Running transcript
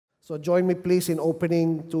So join me please in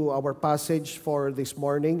opening to our passage for this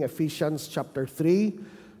morning, Ephesians chapter 3,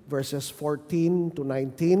 verses 14 to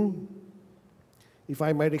 19. If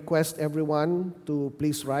I may request everyone to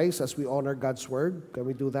please rise as we honor God's word. Can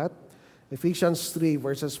we do that? Ephesians 3,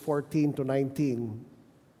 verses 14 to 19.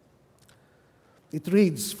 It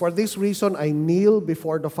reads, "For this reason I kneel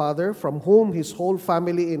before the Father, from whom his whole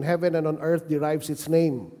family in heaven and on earth derives its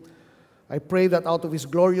name. I pray that out of his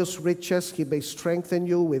glorious riches he may strengthen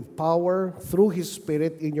you with power through his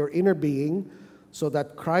Spirit in your inner being, so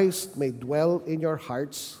that Christ may dwell in your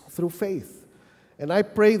hearts through faith. And I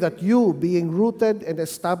pray that you, being rooted and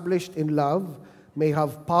established in love, may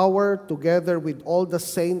have power together with all the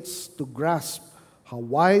saints to grasp how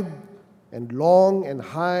wide and long and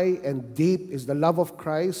high and deep is the love of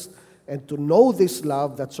Christ, and to know this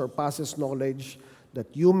love that surpasses knowledge,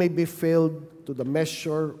 that you may be filled to the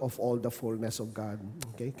measure of all the fullness of God."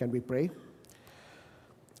 Okay, can we pray?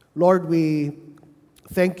 Lord, we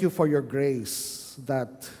thank you for your grace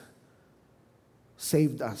that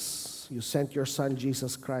saved us. You sent your Son,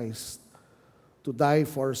 Jesus Christ, to die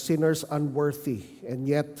for sinners unworthy, and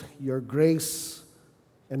yet your grace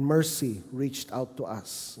and mercy reached out to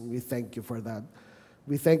us. And we thank you for that.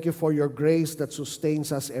 We thank you for your grace that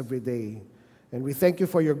sustains us every day. And we thank you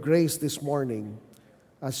for your grace this morning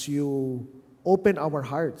as you open our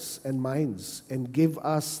hearts and minds and give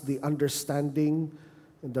us the understanding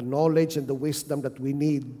and the knowledge and the wisdom that we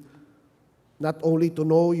need, not only to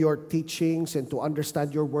know your teachings and to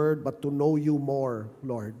understand your word, but to know you more,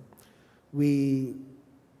 Lord. We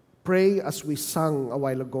pray as we sang a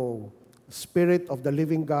while ago, Spirit of the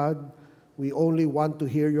living God, we only want to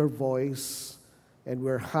hear your voice, and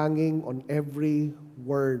we're hanging on every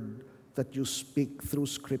word that you speak through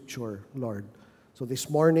Scripture, Lord. So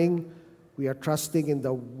this morning, we are trusting in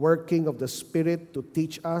the working of the Spirit to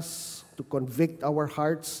teach us, to convict our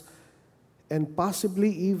hearts, and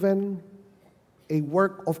possibly even a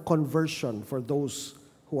work of conversion for those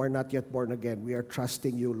who are not yet born again. We are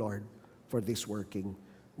trusting you, Lord, for this working.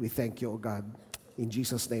 We thank you, O God. In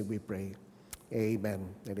Jesus' name we pray. Amen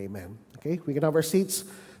and amen. Okay, we can have our seats.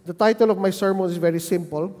 The title of my sermon is very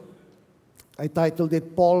simple. I titled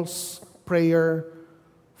it, Paul's Prayer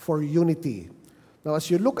for Unity. Now,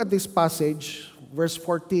 as you look at this passage, verse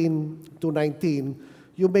 14 to 19,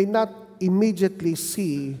 you may not immediately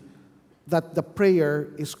see that the prayer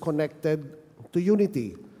is connected to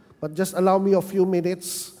unity. But just allow me a few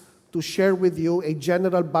minutes to share with you a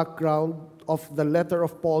general background of the letter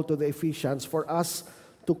of Paul to the Ephesians for us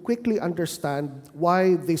to quickly understand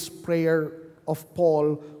why this prayer of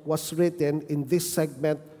Paul was written in this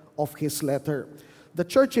segment of his letter. The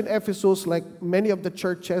church in Ephesus, like many of the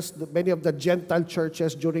churches, many of the Gentile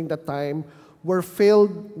churches during that time, were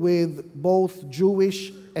filled with both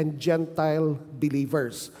Jewish and Gentile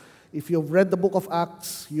believers. If you've read the book of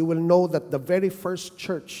Acts, you will know that the very first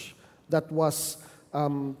church that was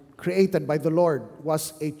created by the Lord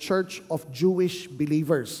was a church of Jewish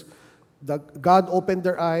believers. God opened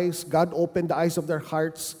their eyes, God opened the eyes of their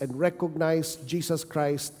hearts and recognized Jesus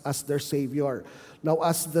Christ as their Savior. Now,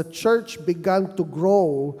 as the church began to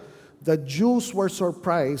grow, the Jews were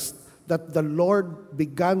surprised that the Lord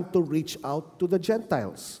began to reach out to the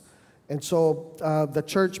Gentiles. And so the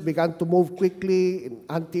church began to move quickly in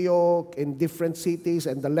Antioch, in different cities,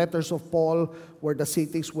 and the letters of Paul were the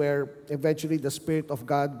cities where eventually the Spirit of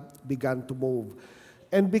God began to move.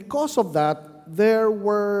 And because of that, there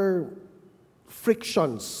were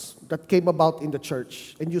frictions that came about in the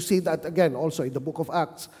church. And you see that again also in the book of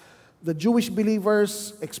Acts. The Jewish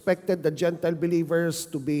believers expected the Gentile believers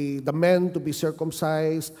to be, the men to be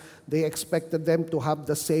circumcised. They expected them to have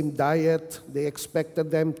the same diet. They expected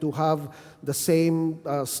them to have the same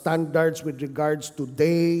standards with regards to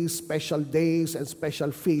days, special days, and special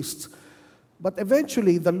feasts. But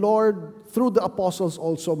eventually, the Lord, through the apostles,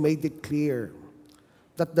 also made it clear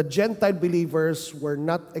that the Gentile believers were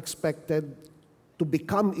not expected to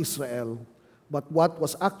become Israel. But what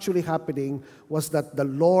was actually happening was that the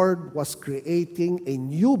Lord was creating a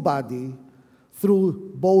new body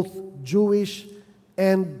through both Jewish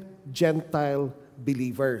and Gentile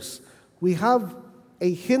believers. We have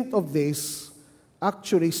a hint of this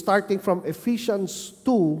actually starting from Ephesians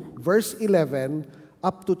 2, verse 11,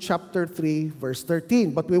 up to chapter 3, verse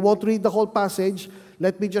 13. But we won't read the whole passage.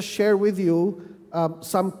 Let me just share with you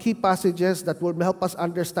some key passages that will help us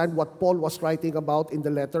understand what Paul was writing about in the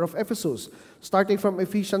letter of Ephesus. Starting from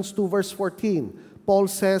Ephesians 2 verse 14, Paul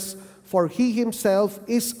says, "For he himself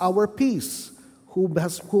is our peace, who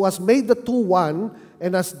has made the two one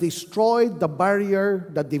and has destroyed the barrier,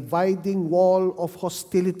 the dividing wall of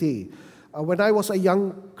hostility. When I was a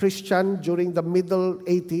young Christian during the middle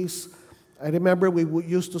 80s, I remember we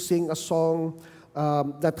used to sing a song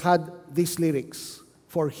that had these lyrics.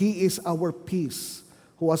 For He is our peace,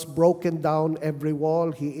 who has broken down every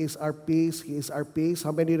wall. He is our peace, He is our peace.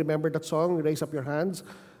 How many remember that song? Raise up your hands.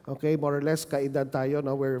 Okay, more or less, kaedad tayo.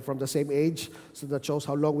 No? We're from the same age, so that shows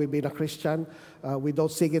how long we've been a Christian. We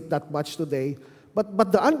don't sing it that much today.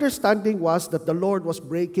 But the understanding was that the Lord was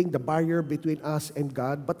breaking the barrier between us and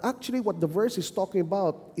God. But actually what the verse is talking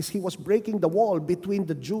about is He was breaking the wall between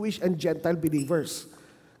the Jewish and Gentile believers.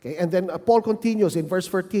 Okay, and then Paul continues in verse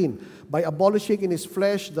 14, by abolishing in His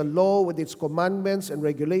flesh the law with its commandments and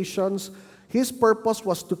regulations, His purpose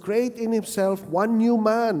was to create in Himself one new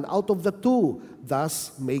man out of the two,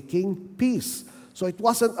 thus making peace. So it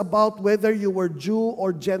wasn't about whether you were Jew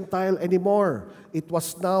or Gentile anymore. It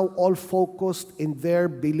was now all focused in their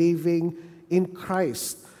believing in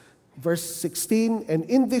Christ. Verse 16, and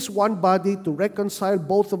in this one body to reconcile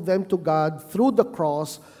both of them to God through the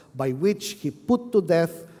cross, by which He put to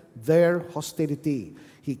death their hostility.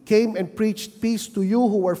 He came and preached peace to you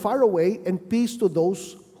who were far away and peace to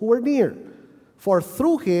those who were near. For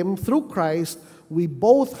through Him, through Christ, we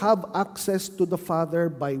both have access to the Father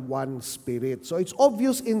by one Spirit. So it's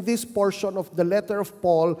obvious in this portion of the letter of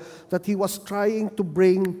Paul that he was trying to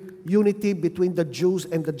bring unity between the Jews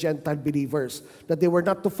and the Gentile believers. That they were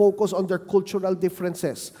not to focus on their cultural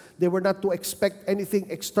differences. They were not to expect anything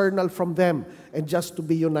external from them and just to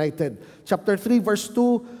be united. Chapter 3, verse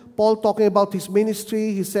 2, Paul talking about his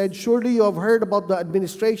ministry, he said, surely you have heard about the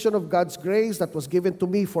administration of God's grace that was given to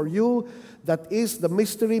me for you. That is the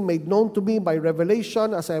mystery made known to me by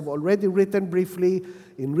revelation, as I have already written briefly.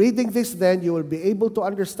 In reading this then, you will be able to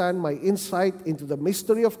understand my insight into the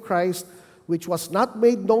mystery of Christ, which was not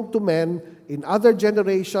made known to men in other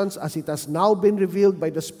generations, as it has now been revealed by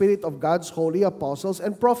the Spirit of God's holy apostles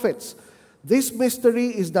and prophets. This mystery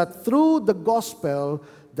is that through the gospel,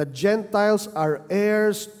 the Gentiles are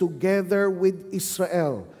heirs together with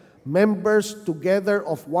Israel, members together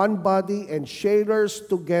of one body and sharers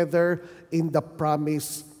together in the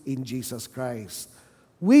promise in Jesus Christ.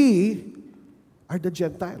 We are the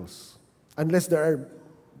Gentiles, unless there are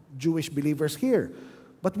Jewish believers here.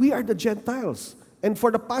 But we are the Gentiles. And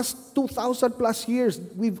for the past 2,000 plus years,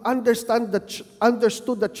 we've understood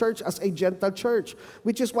the church as a Gentile church,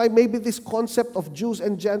 which is why maybe this concept of Jews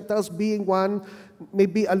and Gentiles being one may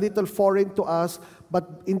be a little foreign to us.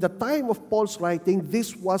 But in the time of Paul's writing,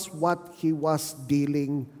 this was what he was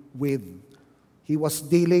dealing with. He was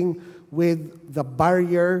dealing with the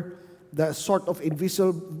barrier, the sort of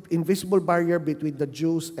invisible barrier between the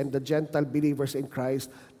Jews and the Gentile believers in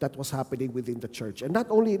Christ that was happening within the church. And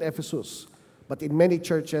not only in Ephesus, but in many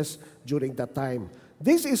churches during that time.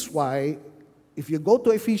 This is why, if you go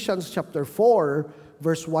to Ephesians chapter 4,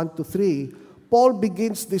 verse 1 to 3, Paul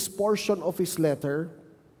begins this portion of his letter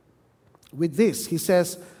with this. He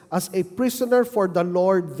says, as a prisoner for the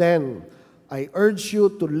Lord then, I urge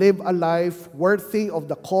you to live a life worthy of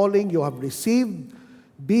the calling you have received.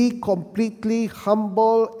 Be completely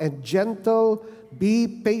humble and gentle. Be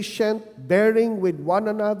patient, bearing with one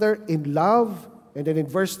another in love. And then in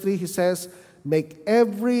verse 3, he says, make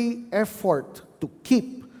every effort to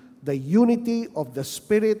keep the unity of the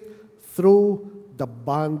Spirit through the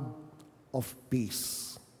bond of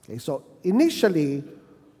peace. Okay, so initially,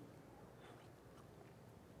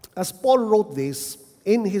 as Paul wrote this,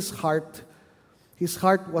 in his heart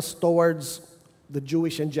was towards the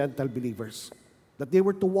Jewish and Gentile believers, that they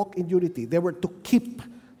were to walk in unity. They were to keep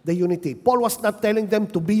the unity. Paul was not telling them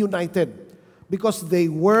to be united because they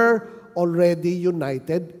were already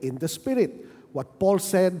united in the Spirit. What Paul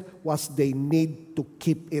said was they need to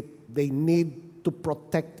keep it. They need to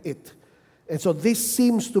protect it. And so this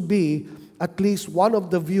seems to be at least one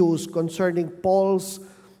of the views concerning Paul's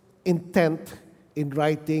intent in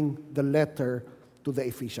writing the letter to the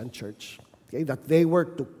Ephesian church. Okay, that they were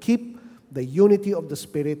to keep the unity of the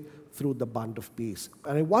Spirit through the bond of peace.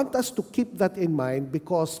 And I want us to keep that in mind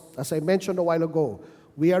because, as I mentioned a while ago,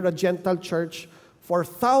 we are a Gentile church. For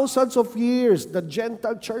thousands of years, the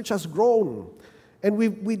Gentile church has grown. And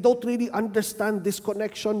we don't really understand this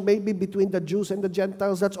connection maybe between the Jews and the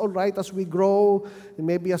Gentiles. That's all right as we grow. And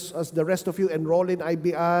maybe as the rest of you enroll in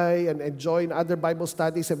IBI and join other Bible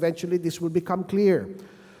studies, eventually this will become clear.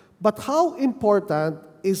 But how important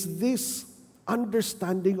is this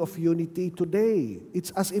understanding of unity today?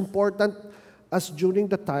 It's as important as during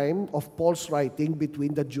the time of Paul's writing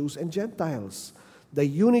between the Jews and Gentiles. The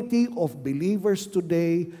unity of believers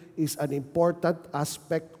today is an important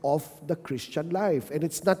aspect of the Christian life. And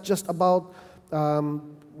it's not just about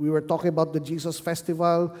we were talking about the Jesus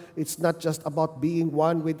Festival. It's not just about being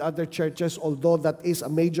one with other churches, although that is a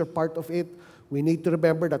major part of it. We need to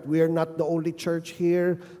remember that we are not the only church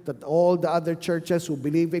here, that all the other churches who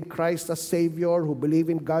believe in Christ as Savior, who believe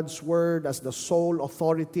in God's Word as the sole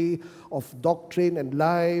authority of doctrine and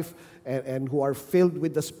life, and who are filled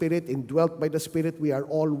with the Spirit, indwelt by the Spirit, we are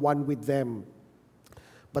all one with them.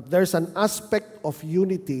 But there's an aspect of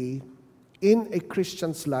unity in a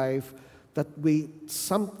Christian's life that we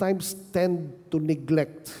sometimes tend to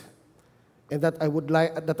neglect, and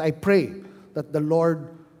that I pray that the Lord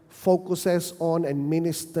focuses on and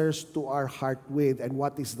ministers to our heart with. And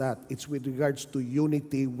what is that? It's with regards to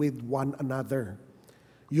unity with one another.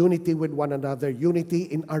 Unity with one another. Unity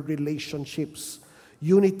in our relationships.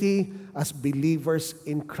 Unity as believers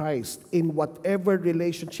in Christ, in whatever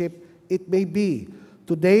relationship it may be.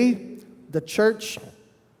 Today, the church,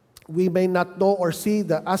 we may not know or see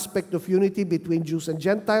the aspect of unity between Jews and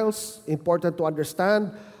Gentiles. Important to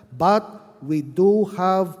understand. But we do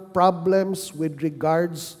have problems with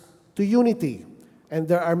regards to unity. And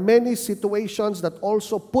there are many situations that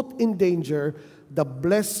also put in danger the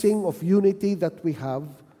blessing of unity that we have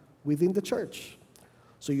within the church.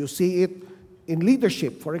 So you see it in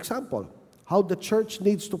leadership, for example, how the church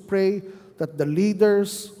needs to pray that the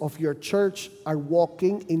leaders of your church are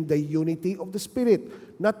walking in the unity of the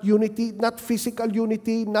Spirit. Not unity, not physical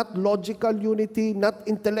unity, not logical unity, not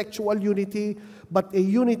intellectual unity, but a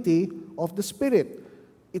unity of the Spirit.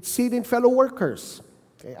 It's seen in fellow workers.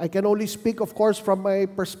 Okay? I can only speak, of course, from my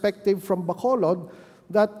perspective from Bacolod,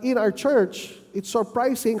 that in our church, it's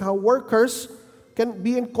surprising how workers can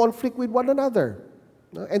be in conflict with one another.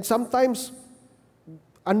 And sometimes,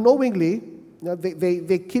 unknowingly,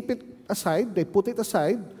 they keep it aside, they put it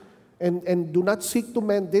aside, and do not seek to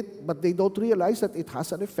mend it, but they don't realize that it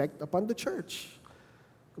has an effect upon the church.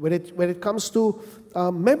 When it comes to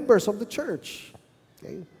members of the church,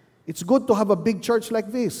 okay? It's good to have a big church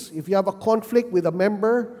like this. If you have a conflict with a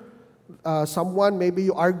member, someone maybe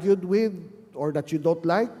you argued with or that you don't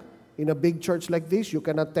like, in a big church like this, you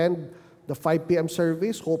can attend the 5 p.m.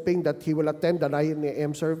 service hoping that he will attend the 9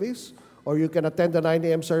 a.m. service. Or you can attend the 9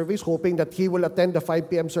 a.m. service hoping that he will attend the 5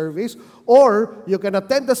 p.m. service. Or you can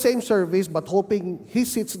attend the same service but hoping he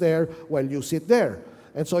sits there while you sit there.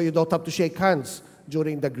 And so you don't have to shake hands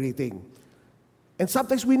during the greeting. And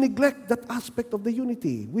sometimes we neglect that aspect of the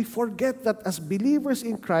unity. We forget that as believers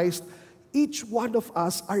in Christ, each one of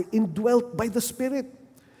us are indwelt by the Spirit.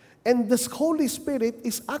 And this Holy Spirit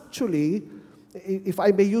is actually, if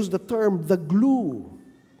I may use the term, the glue.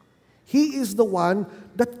 He is the one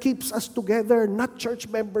that keeps us together, not church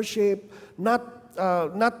membership,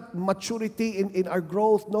 not maturity in our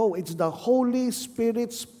growth. No, it's the Holy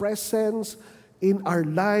Spirit's presence in our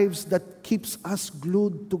lives that keeps us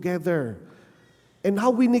glued together. And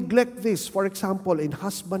how we neglect this, for example, in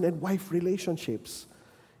husband and wife relationships.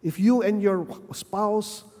 If you and your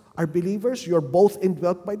spouse are believers, you're both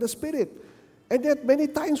indwelt by the Spirit. And yet many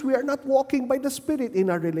times we are not walking by the Spirit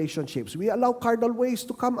in our relationships. We allow carnal ways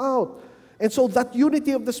to come out. And so that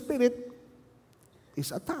unity of the Spirit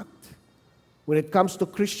is attacked. When it comes to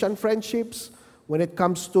Christian friendships, when it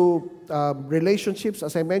comes to relationships,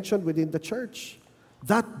 as I mentioned, within the church,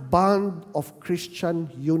 that bond of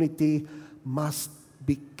Christian unity must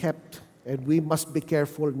be kept, and we must be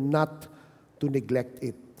careful not to neglect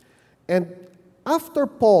it. And after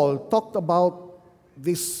Paul talked about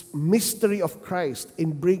this mystery of Christ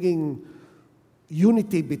in bringing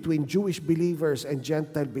unity between Jewish believers and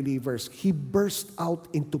Gentile believers, he burst out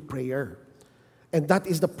into prayer. And that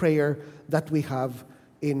is the prayer that we have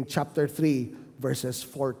in chapter 3, verses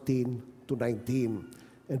 14 to 19.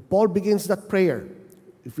 And Paul begins that prayer.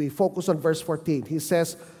 If we focus on verse 14, he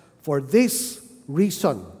says, "For this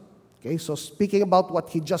reason," okay, so speaking about what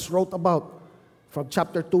he just wrote about from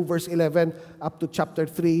chapter 2, verse 11, up to chapter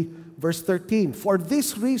 3, verse 13. "For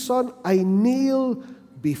this reason, I kneel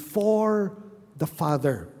before the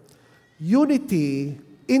Father." Unity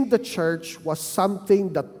in the church was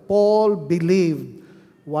something that Paul believed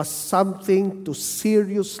was something to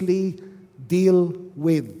seriously deal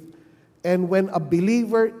with. And when a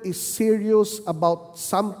believer is serious about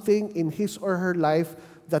something in his or her life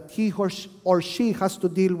that he or she has to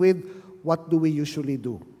deal with, what do we usually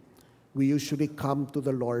do? We usually come to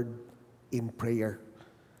the Lord in prayer.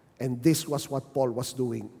 And this was what Paul was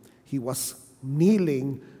doing. He was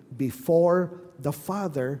kneeling before the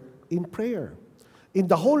Father in prayer. In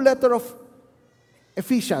the whole letter of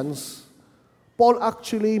Ephesians, Paul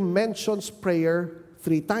actually mentions prayer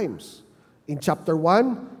 3 times. In chapter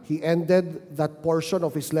 1, he ended that portion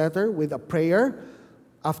of his letter with a prayer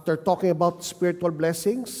after talking about spiritual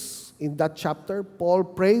blessings in that chapter, Paul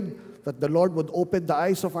prayed that the Lord would open the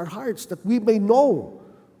eyes of our hearts, that we may know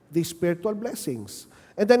these spiritual blessings.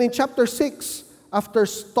 And then in chapter 6, after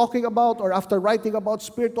talking about or after writing about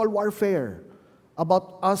spiritual warfare,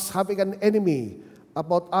 about us having an enemy,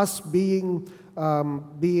 about us being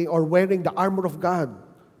or wearing the armor of God,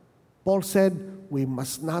 Paul said, we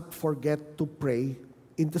must not forget to pray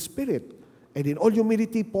in the Spirit. And in all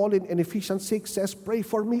humility, Paul in Ephesians 6 says, pray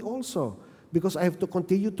for me also, because I have to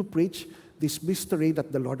continue to preach this mystery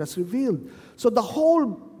that the Lord has revealed. So the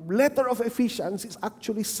whole letter of Ephesians is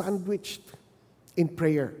actually sandwiched in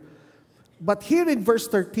prayer. But here in verse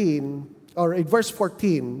 13, or in verse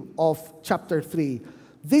 14 of chapter 3,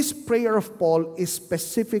 this prayer of Paul is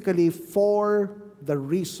specifically for the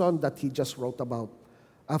reason that he just wrote about.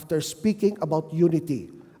 After speaking about unity,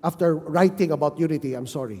 after writing about unity,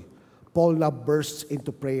 Paul now bursts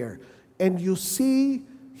into prayer. And you see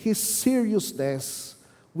his seriousness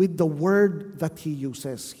with the word that he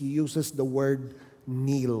uses. He uses the word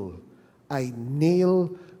kneel. I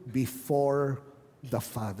kneel before the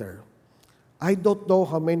Father. I don't know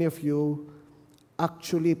how many of you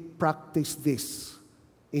actually practice this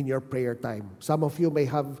in your prayer time. Some of you may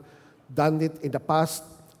have done it in the past.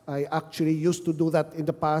 I actually used to do that in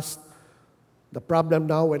the past. The problem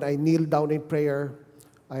now, when I kneel down in prayer,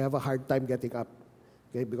 I have a hard time getting up,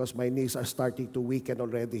 okay, because my knees are starting to weaken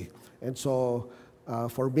already. And so,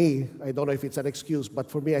 for me, I don't know if it's an excuse, but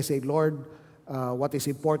for me, I say, Lord, what is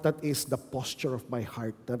important is the posture of my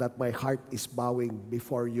heart, that my heart is bowing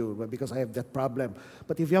before you, because I have that problem.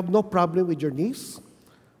 But if you have no problem with your knees,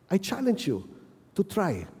 I challenge you to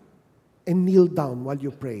try and kneel down while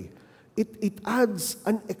you pray. It adds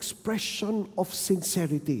an expression of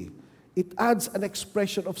sincerity. It adds an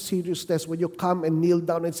expression of seriousness when you come and kneel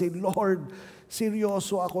down and say, Lord,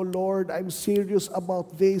 seryoso ako, Lord. I'm serious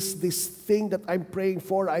about this thing that I'm praying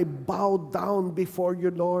for. I bow down before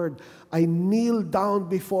you, Lord. I kneel down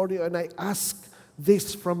before you and I ask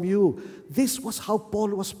this from you. This was how Paul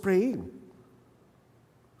was praying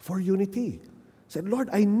for unity. He said, Lord,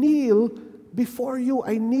 I kneel before you.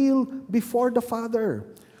 I kneel before the Father.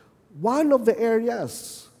 One of the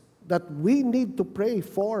areas that we need to pray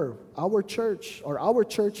for our church or our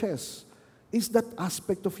churches is that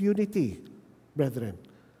aspect of unity, brethren.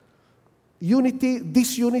 Unity,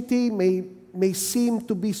 disunity may seem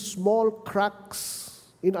to be small cracks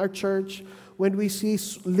in our church when we see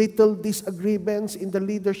little disagreements in the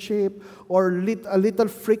leadership or a little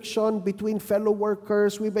friction between fellow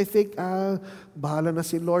workers. We may think, bahala na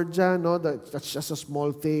si Lord dyan, no? That's just a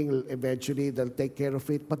small thing. Eventually, they'll take care of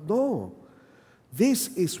it. But no. This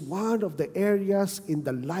is one of the areas in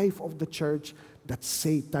the life of the church that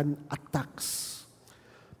Satan attacks.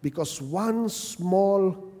 Because one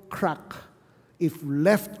small crack, if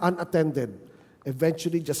left unattended,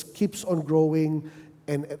 eventually just keeps on growing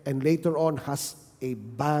and later on has a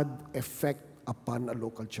bad effect upon a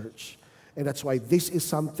local church. And that's why this is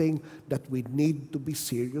something that we need to be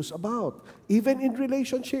serious about. Even in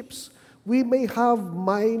relationships, we may have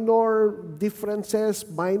minor differences,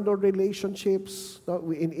 minor relationships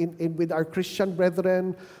with our Christian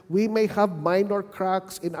brethren. We may have minor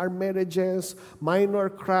cracks in our marriages, minor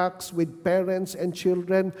cracks with parents and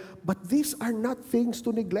children. But these are not things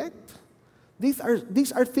to neglect. These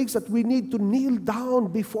are things that we need to kneel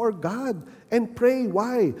down before God and pray.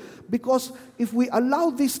 Why? Because if we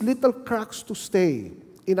allow these little cracks to stay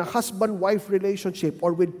in a husband-wife relationship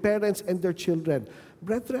or with parents and their children,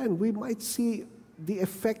 brethren, we might see the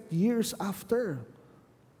effect years after.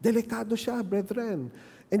 Delikado siya, brethren.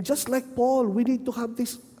 And just like Paul, we need to have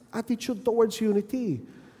this attitude towards unity.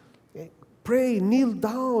 Pray, kneel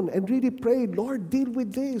down, and really pray, Lord, deal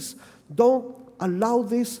with this. Don't allow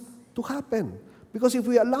this to happen. Because if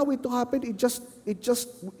we allow it to happen,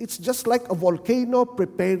 it's just like a volcano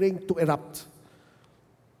preparing to erupt.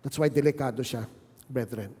 That's why delikado siya,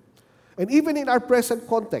 brethren. And even in our present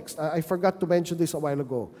context, I forgot to mention this a while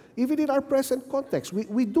ago, even in our present context,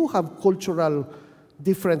 we do have cultural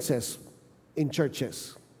differences in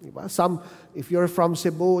churches. Diba? Some, if you're from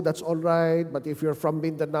Cebu, that's all right, but if you're from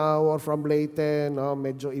Mindanao or from Leyte, no,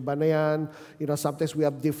 medyo iba na yan. Sometimes we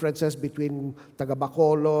have differences between taga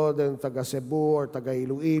Bacolod and taga Cebu or taga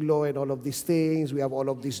Iloilo and all of these things. We have all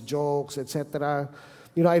of these jokes, etc.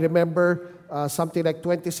 I remember something like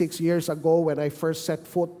 26 years ago when I first set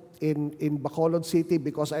foot in Bacolod City,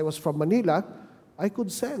 because I was from Manila, I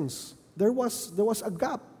could sense there was a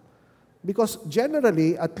gap Because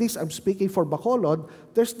generally, at least I'm speaking for Bacolod,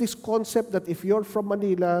 there's this concept that if you're from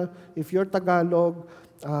Manila, if you're Tagalog,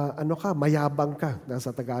 mayabang ka,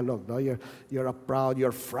 nasa Tagalog, no? You're proud,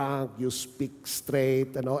 you're frank, you speak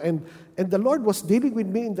straight, and the Lord was dealing with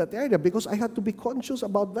me in that area because I had to be conscious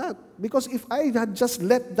about that. Because if I had just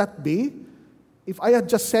let that be, if I had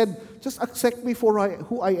just said, just accept me for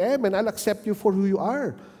who I am and I'll accept you for who you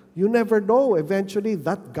are, you never know, eventually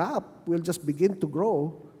that gap will just begin to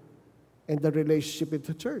grow and the relationship with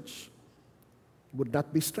the church would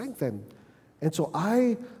not be strengthened. And so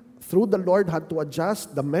I, through the Lord, had to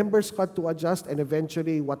adjust, the members had to adjust, and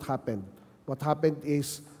eventually what happened? What happened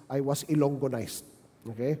is I was Ilonggonized.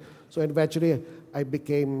 Okay? So eventually I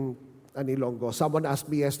became an Ilonggo. Someone asked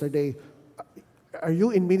me yesterday, are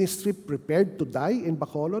you in ministry prepared to die in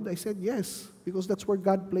Bacolod? I said, yes, because that's where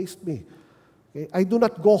God placed me. Okay? I do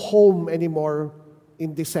not go home anymore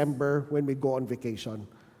in December when we go on vacation.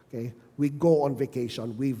 Okay? We go on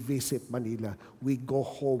vacation. We visit Manila. We go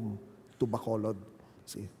home to Bacolod.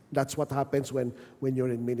 See, that's what happens when you're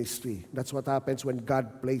in ministry. That's what happens when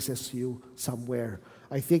God places you somewhere.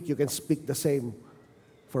 I think you can speak the same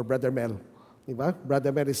for Brother Mel. Diba?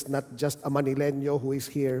 Brother Mel is not just a Manileño who is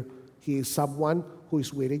here. He is someone who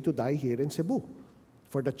is willing to die here in Cebu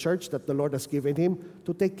for the church that the Lord has given him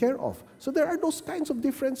to take care of. So there are those kinds of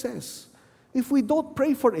differences. If we don't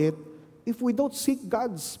pray for it, if we don't seek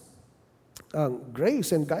God's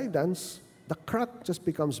grace and guidance, the crack just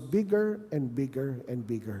becomes bigger and bigger and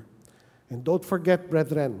bigger. And don't forget,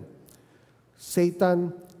 brethren,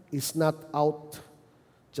 Satan is not out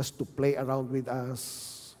just to play around with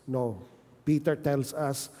us. No. Peter tells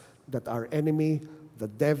us that our enemy, the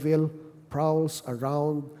devil, prowls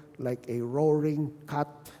around like a roaring cat.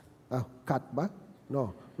 Cat ba?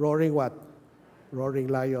 No. Roaring what? Roaring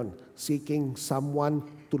lion. Seeking someone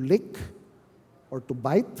to lick or to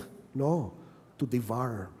bite? No. To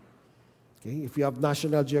devour. Okay? If you have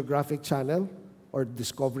National Geographic Channel or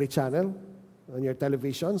Discovery Channel on your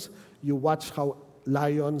televisions, you watch how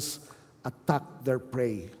lions attack their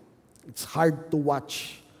prey. It's hard to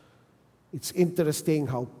watch. It's interesting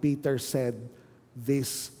how Peter said,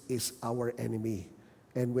 this is our enemy.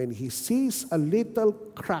 And when he sees a little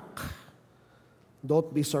crack,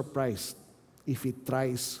 don't be surprised if he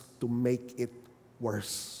tries to make it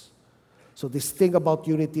worse. So this thing about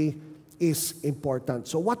unity is important.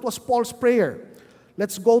 So what was Paul's prayer?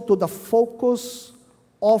 Let's go to the focus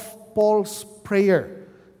of Paul's prayer.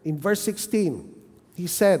 In verse 16, he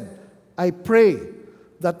said, I pray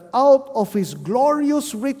that out of his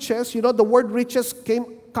glorious riches, the word riches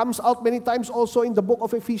comes out many times also in the book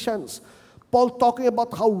of Ephesians. Paul talking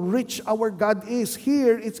about how rich our God is.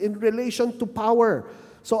 Here, it's in relation to power.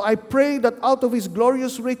 So I pray that out of his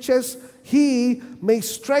glorious riches, he may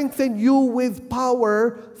strengthen you with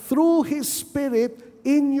power through his Spirit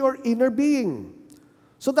in your inner being.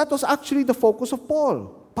 So that was actually the focus of Paul.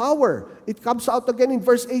 Power. It comes out again in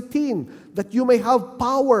verse 18, that you may have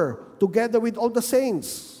power together with all the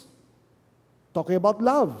saints. Talking about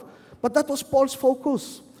love. But that was Paul's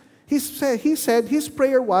focus. He said his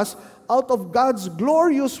prayer was, out of God's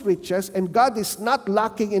glorious riches, and God is not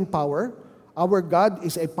lacking in power. Our God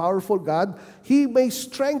is a powerful God. He may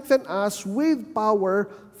strengthen us with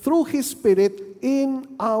power through His Spirit in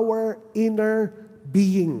our inner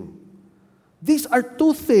being. These are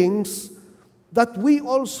two things that we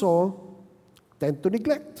also tend to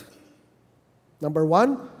neglect. Number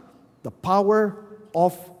one, the power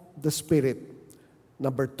of the Spirit.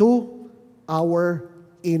 Number two, our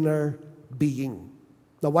inner being.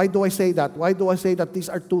 Now, why do I say that? Why do I say that these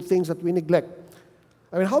are two things that we neglect?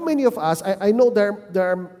 I mean, how many of us, I know there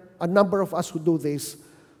are a number of us who do this,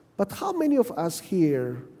 but how many of us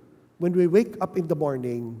here, when we wake up in the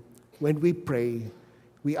morning, when we pray,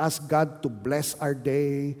 we ask God to bless our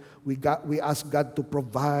day, we ask God to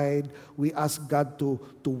provide, we ask God to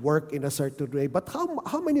work in a certain way, but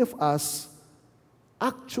how many of us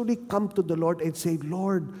actually come to the Lord and say,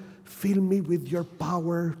 Lord, fill me with your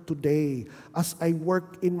power today. As I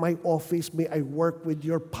work in my office, may I work with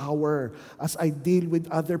your power. As I deal with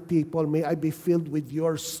other people, may I be filled with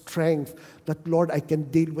your strength, that, Lord, I can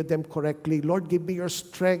deal with them correctly. Lord, give me your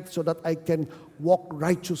strength so that I can walk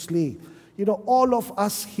righteously. You know, all of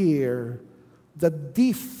us here, the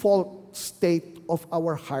default state of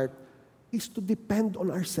our heart is to depend on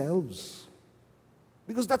ourselves.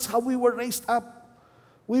 Because that's how we were raised up.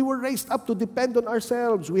 We were raised up to depend on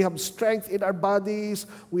ourselves. We have strength in our bodies.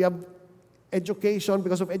 We have education.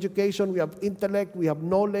 Because of education, we have intellect. We have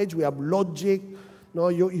knowledge. We have logic. No,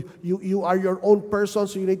 you are your own person,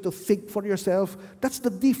 so you need to think for yourself. That's the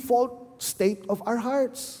default state of our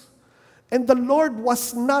hearts. And the Lord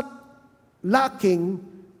was not lacking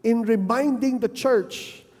in reminding the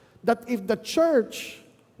church that if the church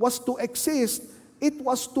was to exist, it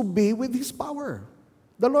was to be with His power.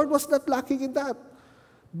 The Lord was not lacking in that.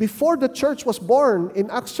 Before the church was born, in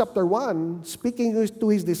Acts chapter 1, speaking to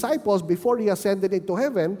His disciples before He ascended into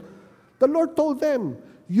heaven, the Lord told them,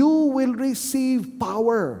 "You will receive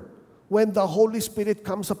power when the Holy Spirit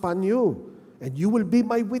comes upon you, and you will be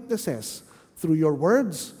my witnesses through your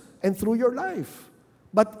words and through your life."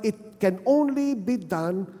 But it can only be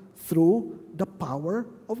done through the power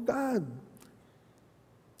of God.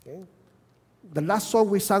 Okay? The last song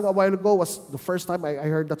we sang a while ago was the first time I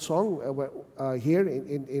heard that song here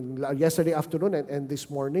in yesterday afternoon and this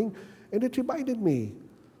morning, and it reminded me,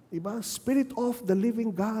 diba? Spirit of the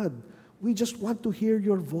living God, we just want to hear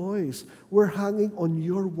your voice. We're hanging on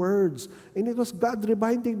your words. And it was God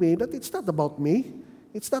reminding me that it's not about me.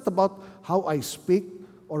 It's not about how I speak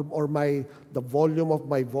or the volume of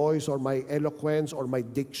my voice or my eloquence or my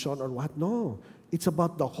diction or what. No. It's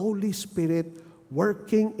about the Holy Spirit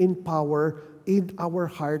working in power in our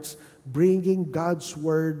hearts, bringing God's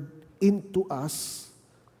word into us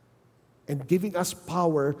and giving us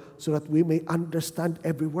power so that we may understand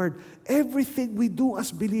every word. Everything we do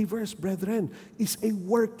as believers, brethren, is a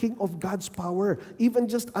working of God's power. Even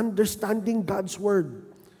just understanding God's word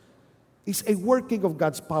is a working of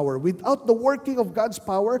God's power. Without the working of God's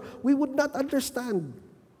power, we would not understand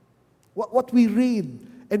what we read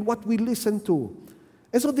and what we listen to.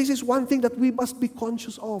 And so this is one thing that we must be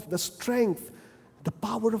conscious of, the strength, the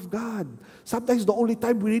power of God. Sometimes the only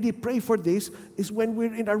time we really pray for this is when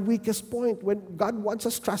we're in our weakest point, when God wants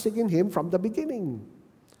us trusting in Him from the beginning.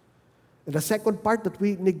 And the second part that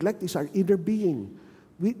we neglect is our inner being.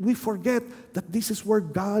 We forget that this is where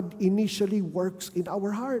God initially works in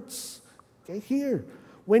our hearts. Okay, here.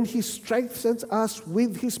 When He strengthens us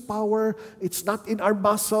with His power, it's not in our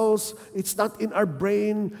muscles, it's not in our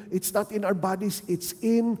brain, it's not in our bodies, it's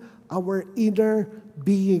in our inner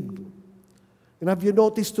being. And have you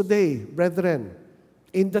noticed today, brethren,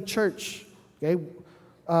 in the church, okay,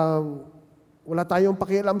 wala tayong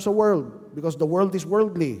pakialam sa world because the world is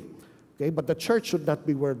worldly. Okay, but the church should not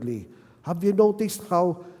be worldly. Have you noticed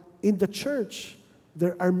how in the church,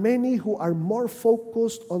 there are many who are more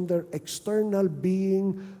focused on their external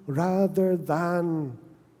being rather than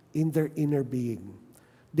in their inner being.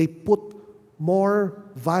 They put more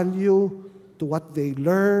value to what they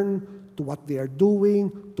learn, to what they are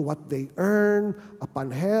doing, to what they earn,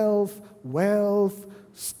 upon health, wealth,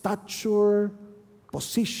 stature,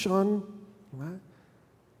 position. Right?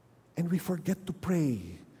 And we forget to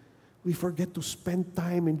pray. We forget to spend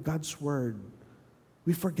time in God's Word.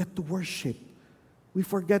 We forget to worship. We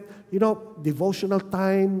forget, devotional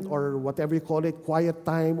time or whatever you call it, quiet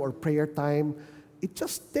time or prayer time. It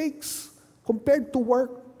just takes, compared to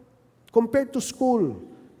work, compared to school,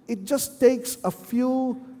 it just takes a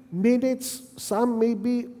few minutes, some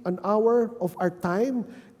maybe an hour of our time,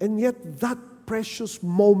 and yet that precious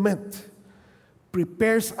moment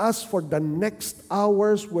prepares us for the next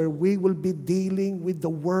hours where we will be dealing with the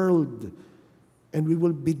world and we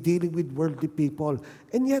will be dealing with worldly people.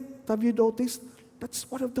 And yet, have you noticed? That's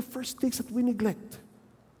one of the first things that we neglect,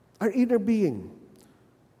 our inner being.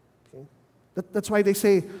 Okay? That's why they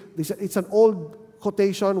say, it's an old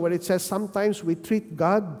quotation where it says, sometimes we treat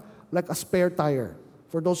God like a spare tire.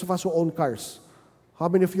 For those of us who own cars, how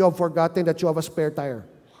many of you have forgotten that you have a spare tire?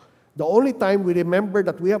 The only time we remember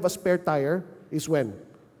that we have a spare tire is when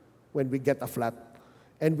we get a flat.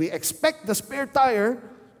 And we expect the spare tire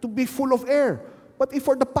to be full of air. But if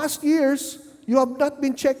for the past years, you have not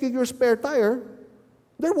been checking your spare tire,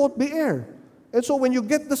 there won't be air. And so when you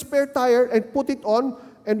get the spare tire and put it on,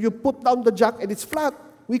 and you put down the jack and it's flat,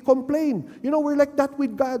 we complain. We're like that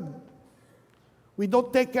with God. We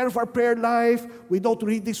don't take care of our prayer life. We don't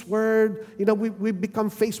read His Word. We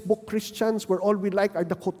become Facebook Christians where all we like are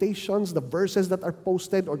the quotations, the verses that are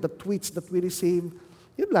posted, or the tweets that we receive.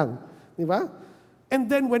 Yun lang. Di ba? And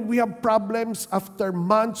then when we have problems after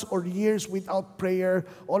months or years without prayer,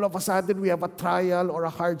 all of a sudden we have a trial or a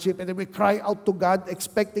hardship, and then we cry out to God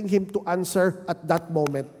expecting Him to answer at that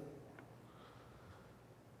moment.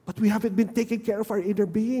 But we haven't been taking care of our inner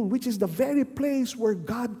being, which is the very place where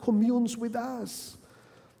God communes with us.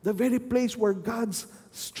 The very place where God's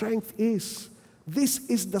strength is. This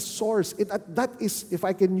is the source. That is, if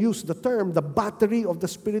I can use the term, the battery of the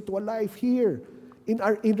spiritual life here in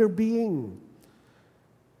our inner being.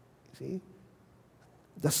 See?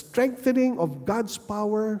 The strengthening of God's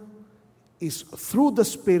power is through the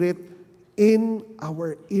Spirit in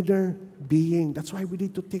our inner being. That's why we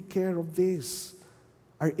need to take care of this.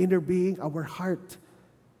 Our inner being, our heart.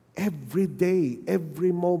 Every day,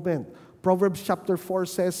 every moment. Proverbs chapter 4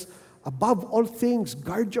 says, above all things,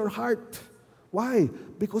 guard your heart. Why?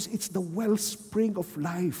 Because it's the wellspring of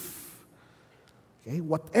life. Okay?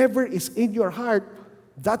 Whatever is in your heart,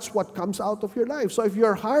 that's what comes out of your life. So if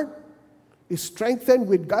your heart is strengthened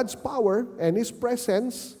with God's power and His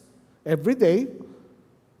presence every day,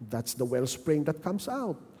 that's the wellspring that comes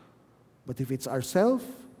out. But if it's ourself,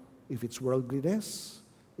 if it's worldliness,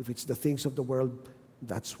 if it's the things of the world,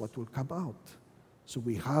 that's what will come out. So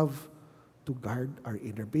we have to guard our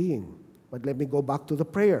inner being. But let me go back to the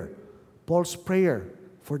prayer. Paul's prayer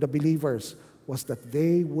for the believers was that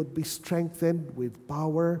they would be strengthened with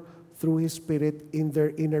power through His Spirit in their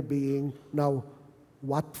inner being. Now,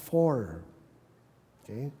 what for?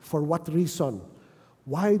 Okay? For what reason?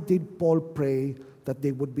 Why did Paul pray that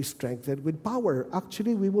they would be strengthened with power?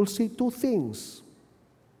 Actually, we will see two things.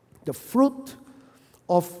 The fruit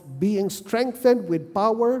of being strengthened with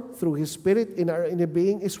power through His Spirit in our inner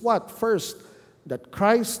being is what? First, that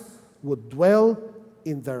Christ would dwell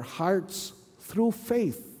in their hearts through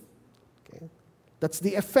faith. Okay? That's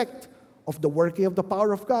the effect of the working of the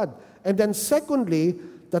power of God. And then secondly,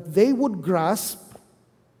 that they would grasp,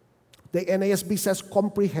 the NASB says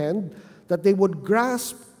comprehend, that they would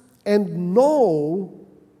grasp and know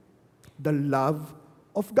the love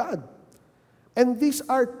of God. And these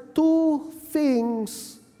are two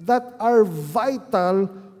things that are vital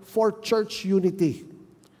for church unity.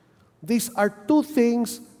 These are two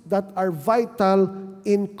things that are vital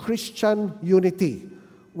in Christian unity.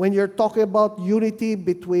 When you're talking about unity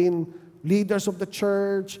between leaders of the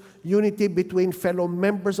church, unity between fellow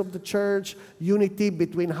members of the church, unity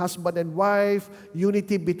between husband and wife,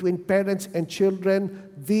 unity between parents and children,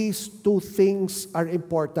 these two things are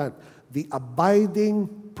important. The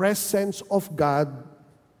abiding presence of God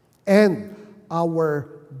and our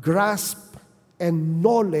grasp and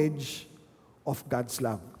knowledge of God's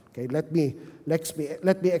love. Okay, let me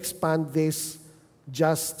expand this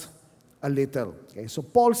just a little. Okay, so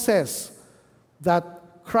Paul says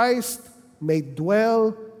that Christ may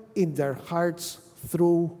dwell in their hearts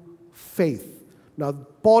through faith. Now,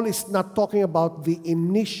 Paul is not talking about the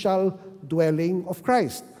initial dwelling of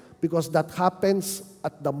Christ, because that happens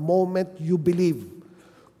at the moment you believe.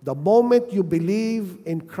 The moment you believe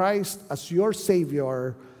in Christ as your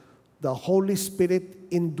Savior, the Holy Spirit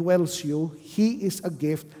indwells you. He is a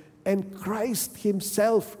gift, and Christ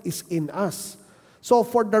Himself is in us. So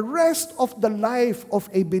for the rest of the life of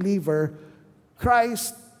a believer,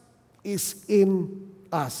 Christ is in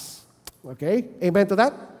us. Okay? Amen to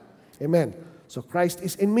that? Amen. So Christ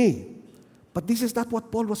is in me. But this is not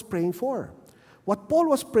what Paul was praying for. What Paul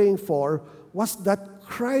was praying for was that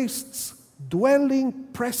Christ's dwelling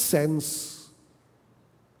presence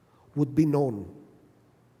would be known.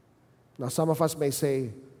 Now, some of us may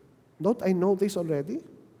say, don't I know this already?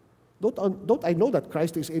 Don't I know that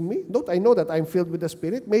Christ is in me? Don't I know that I'm filled with the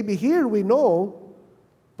Spirit? Maybe here we know,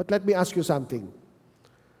 but let me ask you something.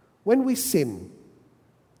 When we sin,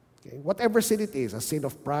 okay, whatever sin it is, a sin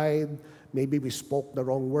of pride, maybe we spoke the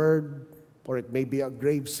wrong word, or it may be a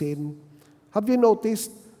grave sin, have you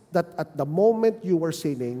noticed that at the moment you were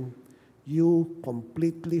sinning, you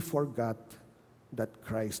completely forgot that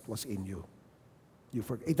Christ was in you?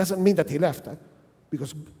 It doesn't mean that He left,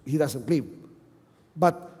 because He doesn't leave.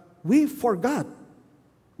 But we forgot.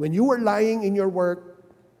 When you were lying in your work,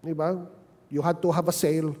 diba? You had to have a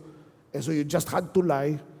sale, and so you just had to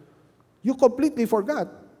lie. You completely forgot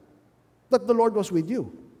that the Lord was with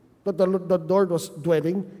you, that the Lord was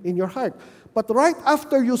dwelling in your heart. But right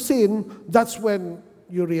after you sin, that's when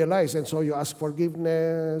you realize, and so you ask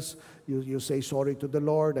forgiveness, you say sorry to the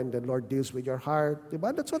Lord, and the Lord deals with your heart.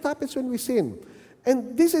 Diba? That's what happens when we sin.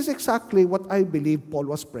 And this is exactly what I believe Paul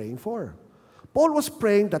was praying for. Paul was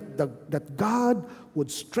praying that God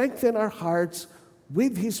would strengthen our hearts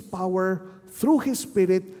with His power, through His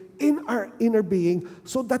Spirit, in our inner being,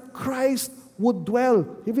 so that Christ would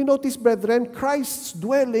dwell. If you notice, brethren, Christ's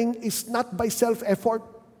dwelling is not by self-effort.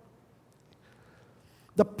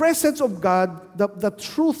 The presence of God, the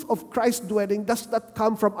truth of Christ's dwelling does not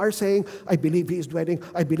come from our saying, I believe He is dwelling,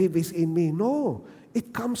 I believe He's in me. No,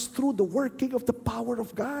 it comes through the working of the power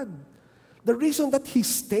of God. The reason that He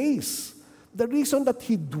stays, the reason that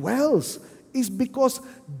He dwells, is because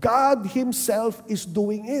God Himself is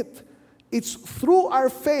doing it. It's through our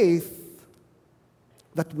faith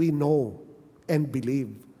that we know and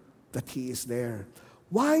believe that He is there.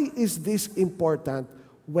 Why is this important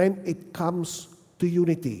when it comes to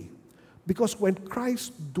unity? Because when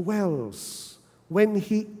Christ dwells, when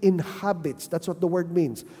He inhabits, that's what the word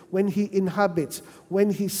means. When He inhabits,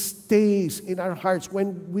 when He stays in our hearts,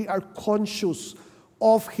 when we are conscious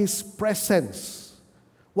of His presence,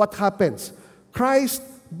 what happens? Christ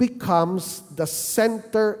becomes the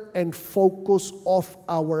center and focus of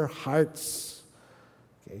our hearts.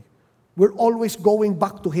 Okay? We're always going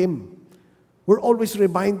back to Him. We're always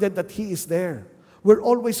reminded that He is there. We're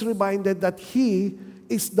always reminded that He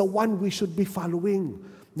is the one we should be following.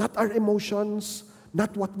 Not our emotions,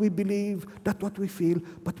 not what we believe, not what we feel,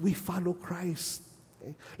 but we follow Christ.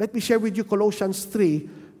 Okay? Let me share with you Colossians 3,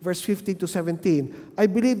 verse 15 to 17. I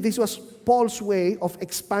believe this was Paul's way of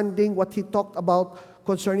expanding what he talked about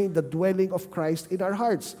concerning the dwelling of Christ in our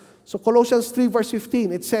hearts. So Colossians 3, verse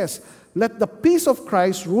 15, it says, "Let the peace of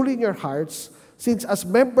Christ rule in your hearts, since as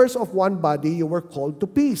members of one body you were called to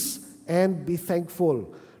peace, and be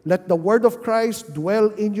thankful. Let the word of Christ dwell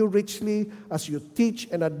in you richly as you teach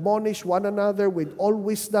and admonish one another with all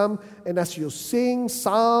wisdom, and as you sing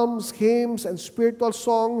psalms, hymns, and spiritual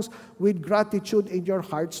songs with gratitude in your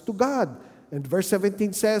hearts to God." And verse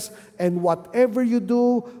 17 says, "And whatever you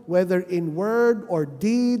do, whether in word or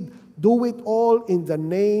deed, do it all in the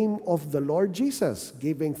name of the Lord Jesus,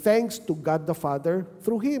 giving thanks to God the Father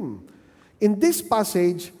through Him." In this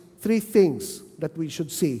passage, three things that we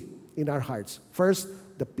should see in our hearts. First,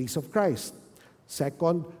 the peace of Christ.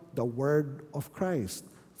 Second, the word of Christ.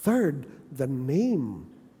 Third, the name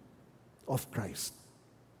of Christ.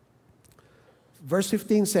 Verse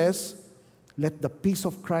 15 says, "Let the peace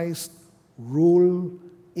of Christ rule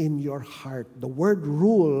in your heart." The word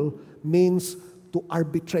rule means to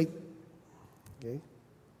arbitrate. Okay?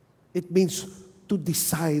 It means to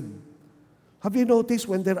decide. Have you noticed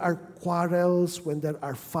when there are quarrels, when there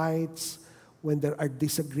are fights, when there are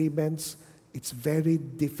disagreements, it's very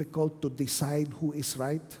difficult to decide who is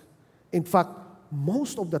right? In fact,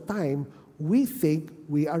 most of the time, we think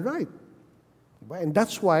we are right. And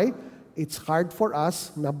that's why it's hard for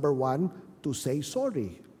us, number one, to say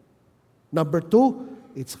sorry. Number two,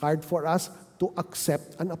 it's hard for us to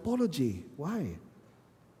accept an apology. Why?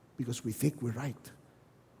 Because we think we're right.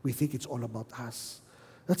 We think it's all about us.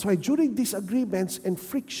 That's why during disagreements and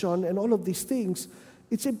friction and all of these things,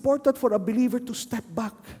 it's important for a believer to step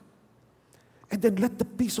back and then let the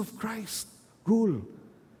peace of Christ rule.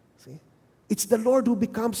 See? It's the Lord who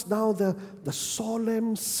becomes now the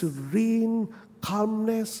solemn, serene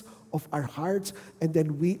calmness of our hearts, and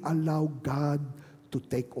then we allow God to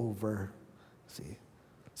take over. See?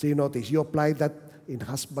 So you notice, you apply that in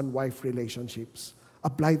husband-wife relationships.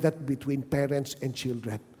 Apply that between parents and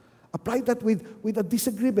children. Apply that with a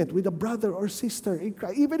disagreement with a brother or sister in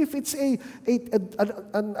Christ. Even if it's a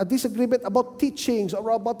disagreement about teachings or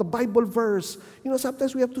about the Bible verse.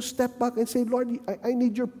 Sometimes we have to step back and say, "Lord, I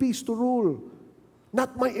need your peace to rule.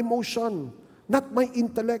 Not my emotion, not my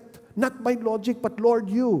intellect, not my logic, but Lord,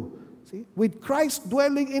 you." See? With Christ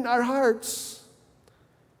dwelling in our hearts,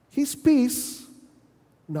 His peace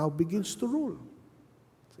now begins to rule.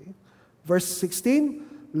 See? Verse 16,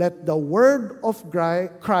 "Let the word of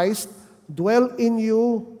Christ dwell in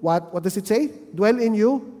you," what does it say? Dwell in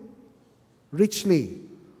you richly.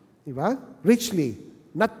 Diba? Richly,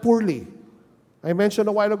 not poorly. I mentioned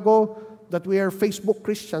a while ago that we are Facebook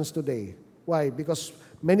Christians today. Why? Because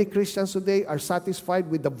many Christians today are satisfied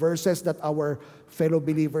with the verses that our fellow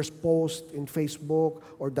believers post in Facebook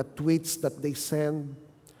or the tweets that they send.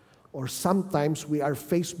 Or sometimes we are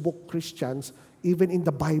Facebook Christians. Even in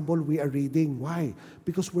the Bible we are reading. Why?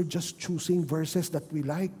 Because we're just choosing verses that we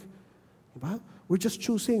like. Diba? We're just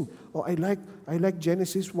choosing. Oh, I like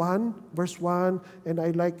Genesis 1, verse 1, and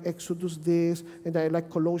I like Exodus this, and I like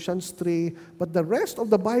Colossians 3. But the rest of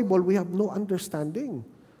the Bible, we have no understanding.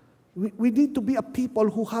 We need to be a people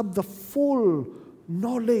who have the full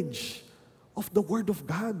knowledge of the Word of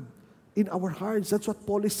God in our hearts. That's what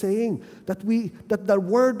Paul is saying, that the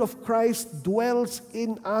word of Christ dwells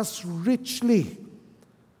in us richly.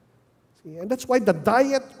 See, and that's why the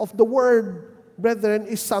diet of the word, brethren,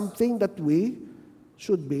 is something that we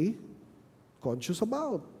should be conscious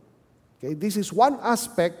about. Okay, this is one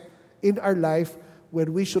aspect in our life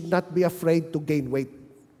where we should not be afraid to gain weight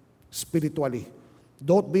spiritually.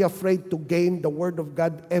 Don't be afraid to gain the Word of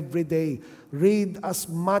God every day. Read as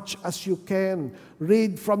much as you can.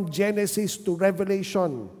 Read from Genesis to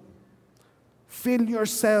Revelation. Fill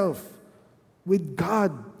yourself with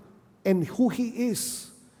God and who He is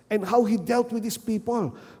and how He dealt with His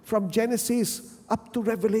people from Genesis up to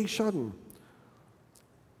Revelation.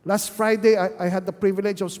 Last Friday, I had the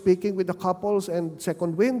privilege of speaking with the couples and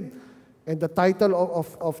Second Wind, and the title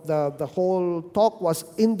of the whole talk was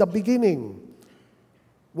 "In the Beginning."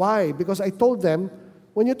 Why? Because I told them,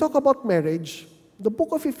 when you talk about marriage, the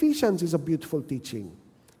book of Ephesians is a beautiful teaching.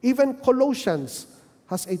 Even Colossians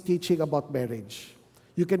has a teaching about marriage.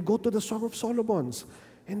 You can go to the Song of Solomon,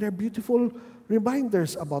 and there are beautiful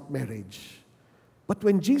reminders about marriage. But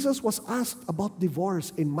when Jesus was asked about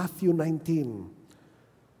divorce in Matthew 19,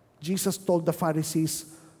 Jesus told the Pharisees,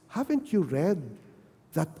 haven't you read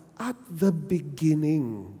that at the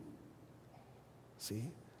beginning, see,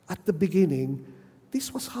 at the beginning,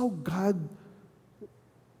 this was how God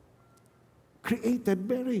created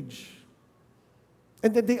marriage.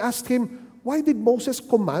 And then they asked him, why did Moses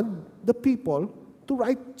command the people to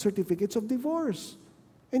write certificates of divorce?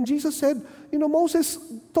 And Jesus said, Moses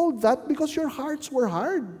told that because your hearts were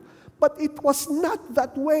hard. But it was not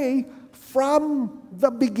that way from the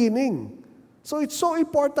beginning. So it's so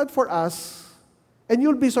important for us, and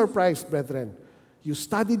you'll be surprised, brethren. You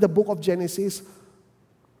study the book of Genesis,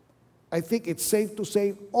 I think it's safe to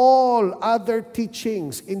say all other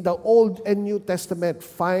teachings in the Old and New Testament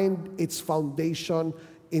find its foundation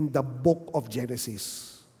in the book of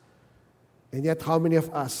Genesis. And yet, how many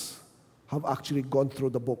of us have actually gone through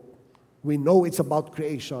the book? We know it's about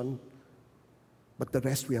creation, but the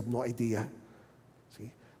rest we have no idea.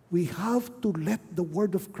 See? We have to let the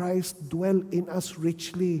word of Christ dwell in us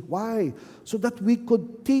richly. Why? So that we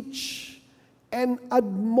could teach and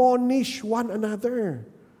admonish one another.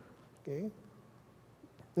 Okay?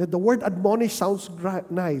 The word admonish sounds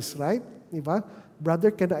nice, right? Diba?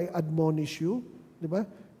 Brother, can I admonish you? Diba?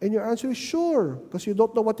 And your answer is sure, because you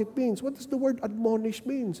don't know what it means. What does the word admonish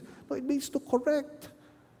means? No, it means to correct.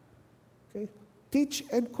 Okay? Teach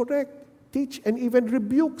and correct. Teach and even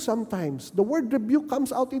rebuke sometimes. The word rebuke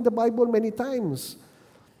comes out in the Bible many times.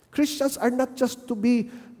 Christians are not just to be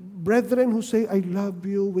brethren who say, I love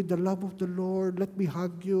you with the love of the Lord, let me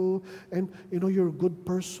hug you, and you're a good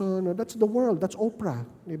person. That's the world, that's Oprah.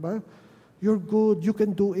 Diba? You're good, you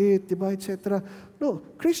can do it, diba, etc. No,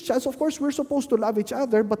 Christians, of course, we're supposed to love each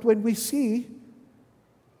other, but when we see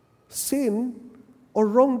sin or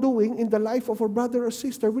wrongdoing in the life of our brother or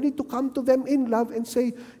sister, we need to come to them in love and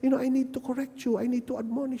say, I need to correct you, I need to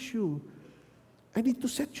admonish you, I need to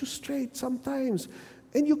set you straight sometimes.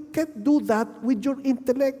 And you can't do that with your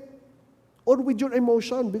intellect or with your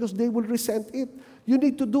emotion because they will resent it. You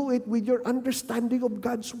need to do it with your understanding of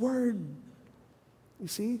God's Word. You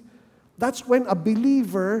see? That's when a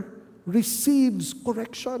believer receives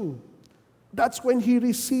correction. That's when he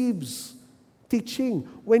receives teaching.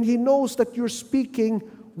 When he knows that you're speaking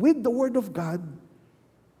with the Word of God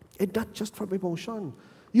and not just from emotion.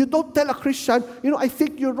 You don't tell a Christian, I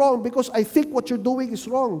think you're wrong because I think what you're doing is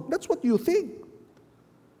wrong. That's what you think.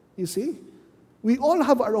 You see? We all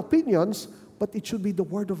have our opinions, but it should be the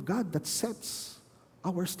Word of God that sets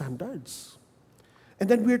our standards. And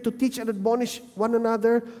then we are to teach and admonish one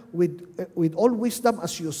another with all wisdom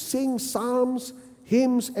as you sing psalms,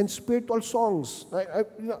 hymns, and spiritual songs.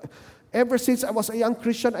 Ever since I was a young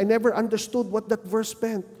Christian, I never understood what that verse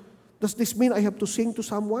meant. Does this mean I have to sing to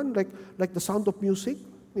someone like the sound of music?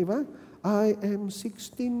 Diba? I am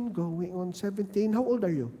 16 going on 17. How old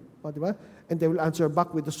are you? Diba? And they will answer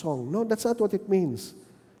back with the song. No, that's not what it means.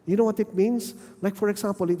 You know what it means? Like, for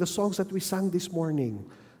example, in the songs that we sang this morning,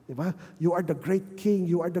 diba? You are the great King,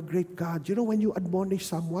 you are the great God. When you admonish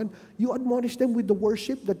someone, you admonish them with the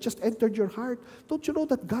worship that just entered your heart. Don't you know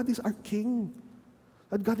that God is our King?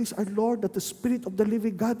 That God is our Lord, that the Spirit of the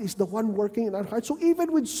living God is the one working in our hearts. So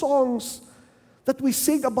even with songs that we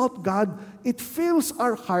sing about God, it fills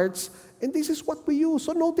our hearts, and this is what we use.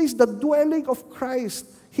 So notice the dwelling of Christ,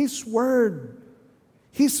 His Word,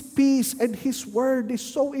 His peace, and His Word is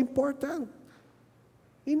so important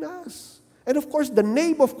in us. And of course, the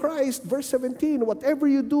name of Christ, verse 17, whatever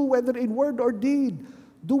you do, whether in word or deed,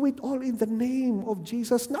 do it all in the name of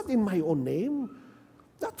Jesus, not in my own name,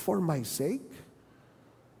 not for my sake.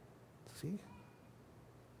 See?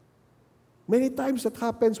 Many times that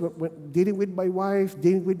happens when dealing with my wife,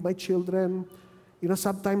 dealing with my children.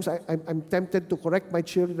 Sometimes I'm tempted to correct my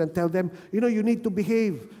children and tell them, you need to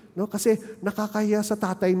behave. No, kasi nakakahiya sa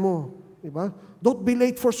tatay mo. Diba? Don't be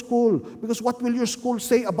late for school because what will your school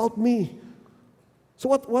say about me? So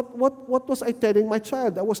what was I telling my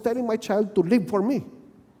child? I was telling my child to live for me.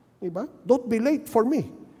 Diba? Don't be late for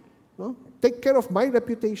me. No? Take care of my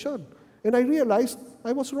reputation. And I realized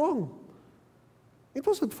I was wrong. It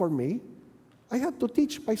wasn't for me. I had to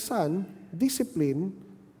teach my son discipline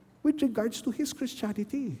with regards to his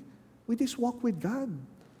Christianity, with his walk with God,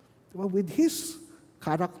 with his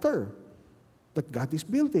character that God is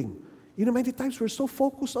building. Many times we're so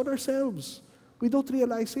focused on ourselves. We don't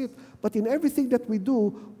realize it. But in everything that we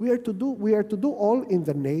do, we are to do all in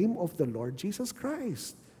the name of the Lord Jesus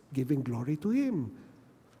Christ, giving glory to Him.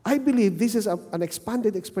 I believe this is an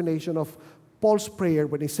expanded explanation of Paul's prayer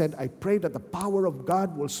when he said, I pray that the power of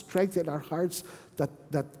God will strengthen our hearts,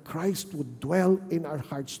 that Christ would dwell in our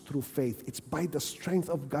hearts through faith. It's by the strength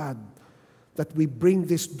of God that we bring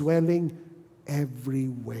this dwelling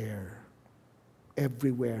everywhere.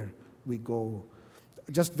 Everywhere we go.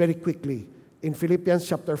 Just very quickly, in Philippians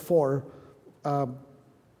chapter 4,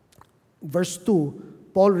 verse 2,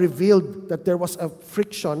 Paul revealed that there was a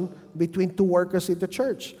friction between two workers in the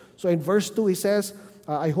church. So in verse 2, he says,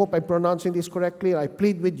 I hope I'm pronouncing this correctly, I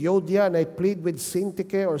plead with Euodia and I plead with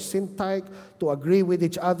Syntyche or Syntyche to agree with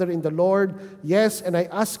each other in the Lord. Yes, and I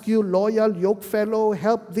ask you, loyal yokefellow,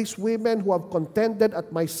 help these women who have contended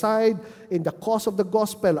at my side in the cause of the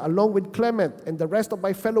gospel, along with Clement and the rest of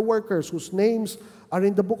my fellow workers whose names are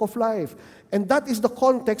in the book of life. And that is the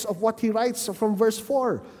context of what he writes from verse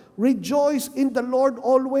 4. Rejoice in the Lord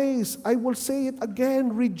always. I will say it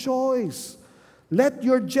again, rejoice. Let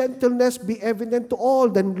your gentleness be evident to all.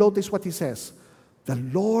 Then notice what he says. The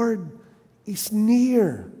Lord is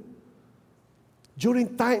near.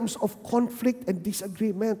 During times of conflict and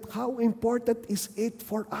disagreement, how important is it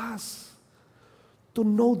for us to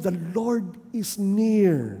know the Lord is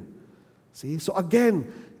near? See? So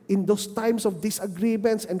again, in those times of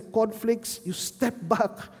disagreements and conflicts, you step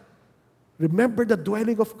back. Remember the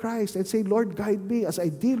dwelling of Christ and say, Lord, guide me as I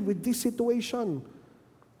deal with this situation,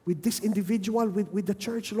 with this individual, with the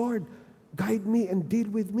church. Lord, guide me and deal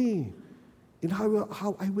with me in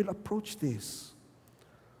how I will approach this.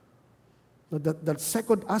 Now, the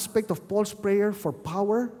second aspect of Paul's prayer for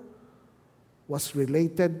power was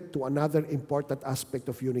related to another important aspect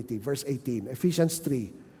of unity. Verse 18, Ephesians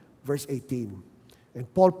 3, verse 18.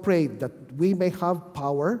 And Paul prayed that we may have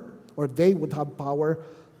power, or they would have power,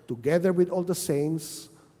 together with all the saints,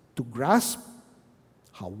 to grasp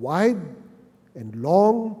how wide and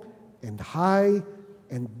long and high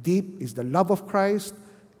and deep is the love of Christ,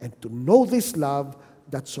 and to know this love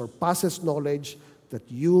that surpasses knowledge, that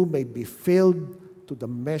you may be filled to the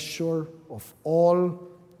measure of all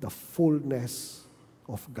the fullness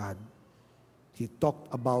of God. He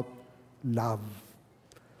talked about love.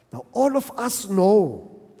 Now, all of us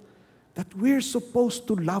know that we're supposed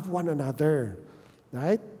to love one another.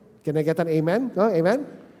 Right? Can I get an amen? No? Amen?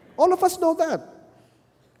 All of us know that.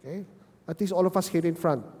 Okay? At least all of us here in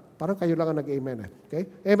front. Parang kayo lang ang nag-amen. Okay?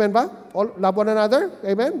 Amen ba? All, love one another?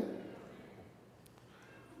 Amen?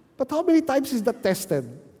 But how many times is that tested?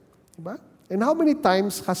 Diba? And how many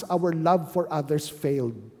times has our love for others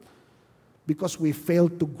failed? Because we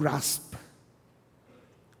failed to grasp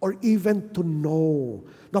or even to know.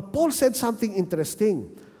 Now, Paul said something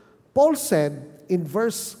interesting. Paul said in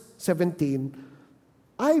verse 17,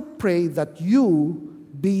 I pray that you,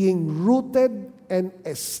 being rooted and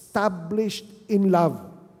established in love.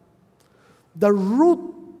 The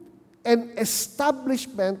root and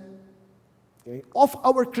establishment of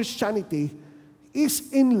our Christianity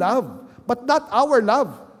is in love, but not our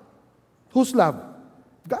love. Whose love?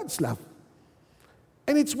 God's love.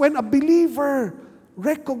 And it's when a believer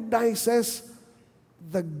recognizes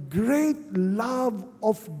the great love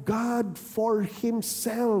of God for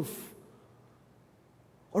himself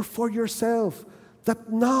or for yourself,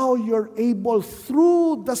 that now you're able,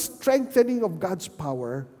 through the strengthening of God's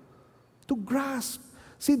power, to grasp.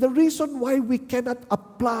 See, the reason why we cannot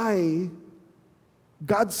apply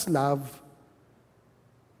God's love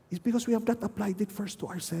is because we have not applied it first to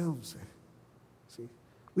ourselves. See?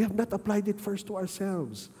 We have not applied it first to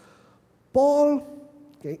ourselves. Paul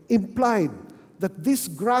implied that this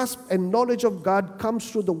grasp and knowledge of God comes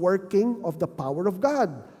through the working of the power of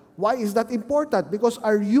God. Why is that important? Because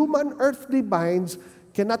our human earthly minds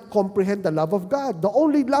cannot comprehend the love of God. The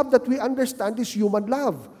only love that we understand is human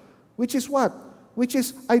love. Which is what? Which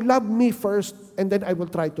is, I love me first, and then I will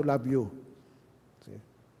try to love you. See?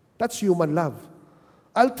 That's human love.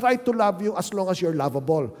 I'll try to love you as long as you're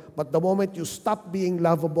lovable. But the moment you stop being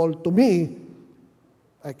lovable to me,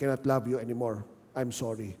 I cannot love you anymore. I'm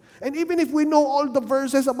sorry. And even if we know all the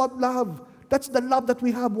verses about love, that's the love that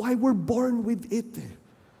we have. Why we're born with it.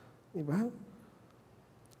 Diba?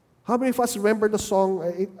 How many of us remember the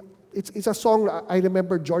song? It's a song I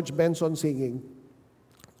remember George Benson singing.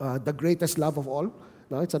 The Greatest Love of All.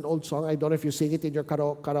 No, it's an old song. I don't know if you sing it in your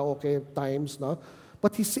karaoke times. No?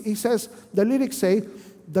 But he says, the lyrics say,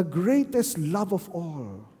 the greatest love of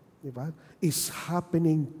all, diba, is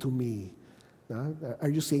happening to me. No? Are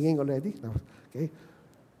you singing already? No. Okay.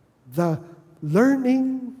 The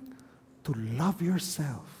learning to love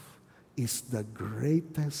yourself is the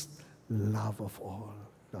greatest love of all.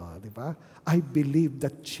 No, diba? I believe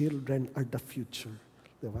that children are the future.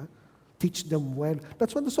 Diba? Teach them well.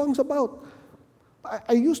 That's what the song's about.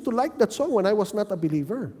 I used to like that song when I was not a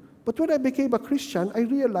believer. But when I became a Christian, I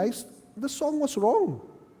realized the song was wrong.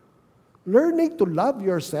 Learning to love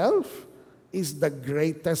yourself is the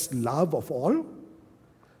greatest love of all.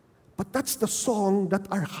 But that's the song that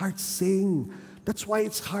our hearts sing. That's why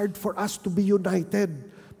it's hard for us to be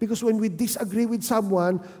united. Because when we disagree with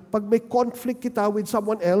someone, pag may conflict kita with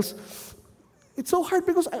someone else, it's so hard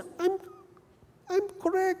because I'm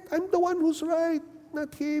correct. I'm the one who's right,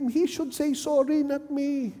 not him. He should say sorry, not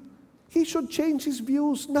me. He should change his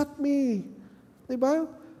views, not me. Diba?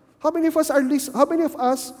 How many of us are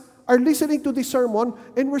listening to this sermon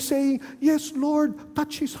and we're saying, yes, Lord,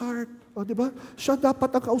 touch his heart. O, diba? Siya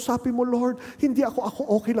dapat ang kausapin mo, Lord. Hindi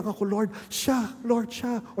ako, okay lang ako, Lord. Siya, Lord,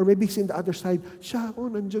 siya. Or maybe it's in the other side. Siya,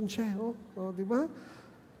 nandyan siya. O, diba?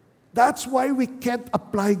 That's why we can't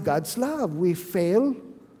apply God's love. We fail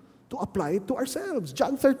to apply it to ourselves.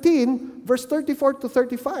 John 13, verse 34 to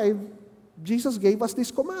 35, Jesus gave us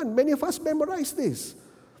this command. Many of us memorize this.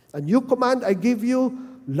 A new command I give you,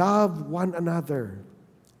 love one another.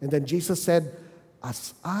 And then Jesus said,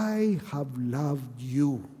 as I have loved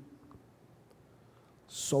you,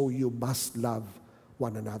 so you must love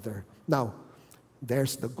one another. Now,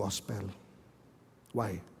 there's the gospel.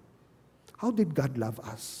 Why? How did God love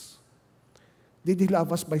us? Did He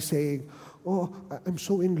love us by saying, oh, I'm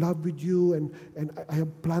so in love with you and I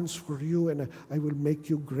have plans for you and I will make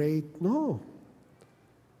you great? No.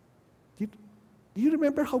 Do you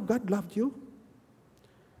remember how God loved you?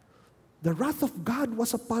 The wrath of God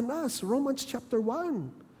was upon us. Romans chapter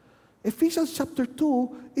 1. Ephesians chapter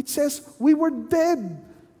 2, it says, we were dead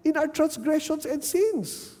in our transgressions and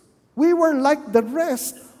sins. We were like the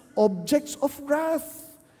rest, objects of wrath.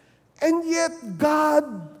 And yet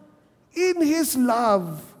God, in His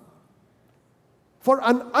love, for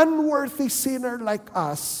an unworthy sinner like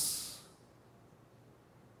us,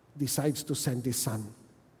 decides to send His Son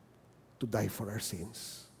to die for our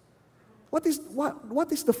sins. What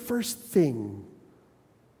is the first thing,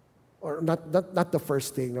 or not the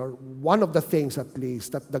first thing, or one of the things at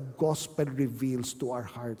least, that the gospel reveals to our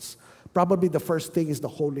hearts? Probably the first thing is the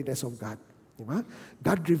holiness of God. Diba?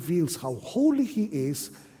 God reveals how holy He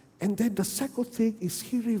is, and then the second thing is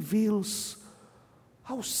He reveals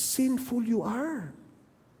how sinful you are.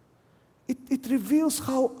 It reveals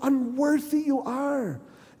how unworthy you are.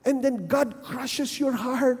 And then God crushes your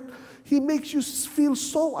heart. He makes you feel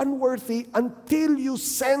so unworthy until you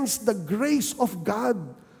sense the grace of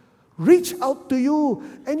God reach out to you.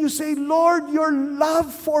 And you say, Lord, your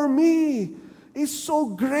love for me is so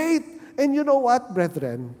great. And you know what,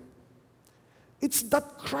 brethren? It's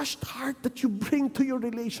that crushed heart that you bring to your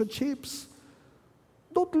relationships.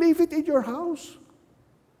 Don't leave it in your house.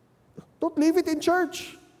 Don't leave it in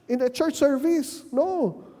church, in a church service.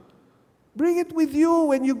 No. Bring it with you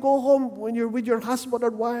when you go home, when you're with your husband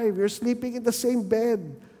or wife. You're sleeping in the same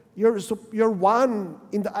bed. You're one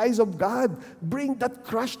in the eyes of God. Bring that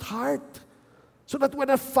crushed heart so that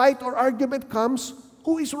when a fight or argument comes,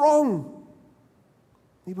 who is wrong?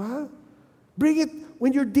 Diba? Bring it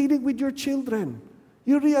when you're dealing with your children.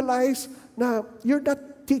 You realize na you're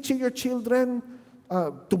not teaching your children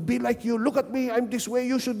to be like you. Look at me, I'm this way,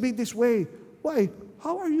 you should be this way. Why?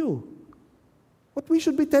 How are you? What we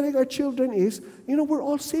should be telling our children is, we're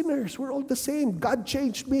all sinners. We're all the same. God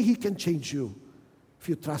changed me. He can change you if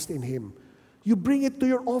you trust in Him. You bring it to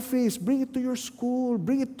your office. Bring it to your school.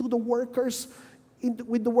 Bring it to the workers,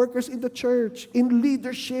 with the workers in the church. In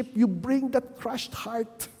leadership, you bring that crushed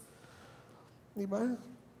heart. Diba?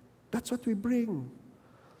 That's what we bring.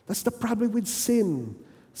 That's the problem with sin.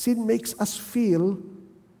 Sin makes us feel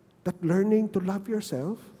that learning to love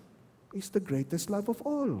yourself is the greatest love of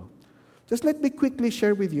all. Just let me quickly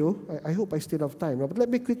share with you, I hope I still have time, but let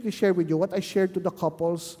me quickly share with you what I shared to the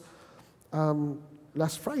couples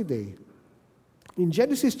last Friday. In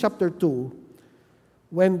Genesis chapter 2,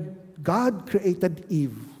 when God created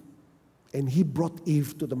Eve, and He brought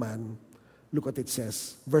Eve to the man, look what it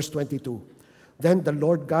says, verse 22. Then the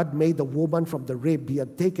Lord God made a woman from the rib He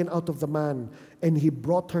had taken out of the man, and He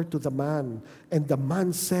brought her to the man. And the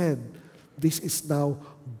man said, this is now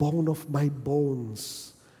bone of my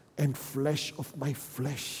bones and flesh of my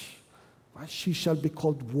flesh. She shall be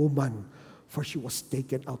called woman, for she was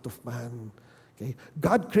taken out of man. Okay?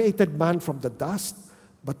 God created man from the dust,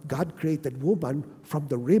 but God created woman from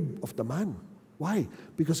the rib of the man. Why?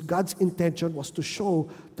 Because God's intention was to show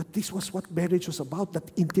that this was what marriage was about,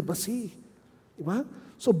 that intimacy. Diba?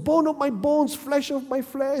 So bone of my bones, flesh of my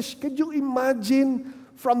flesh. Can you imagine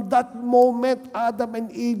From that moment, Adam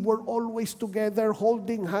and Eve were always together,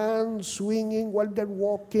 holding hands, swinging while they're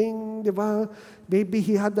walking, di ba? Maybe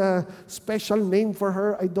he had a special name for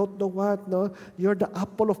her, I don't know what, no? You're the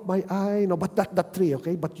apple of my eye, no? But not that tree,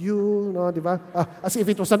 okay? But you, no, di ba? As if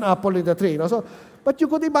it was an apple in the tree, no? So, but you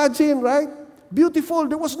could imagine, right? Beautiful.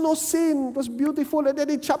 There was no sin. It was beautiful. And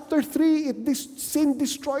then in chapter 3, sin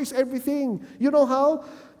destroys everything. You know how?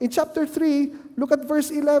 In chapter 3, look at verse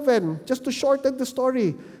 11, just to shorten the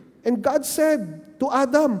story. And God said to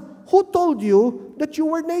Adam, "Who told you that you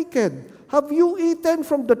were naked? Have you eaten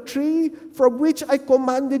from the tree from which I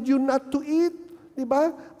commanded you not to eat?"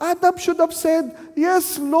 Diba? Adam should have said,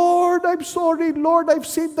 "Yes, Lord, I'm sorry. Lord, I've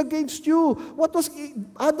sinned against you." What was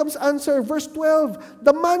Adam's answer? Verse 12,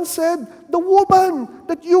 the man said, "The woman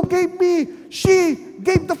that you gave me, she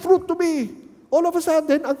gave the fruit to me." All of a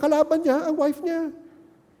sudden, ang kalaban niya, ang wife niya.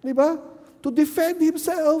 Diba? To defend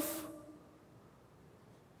himself,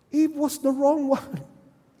 Eve was the wrong one.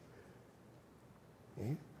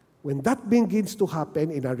 Okay? When that begins to happen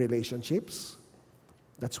in our relationships,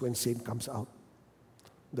 that's when sin comes out.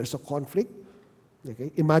 There's a conflict. Okay?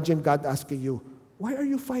 Imagine God asking you, "Why are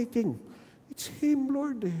you fighting?" "It's him,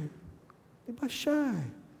 Lord. Diba siya?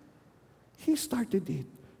 He started it.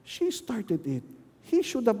 She started it. He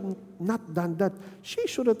should have not done that. She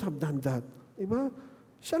shouldn't have done that." Diba?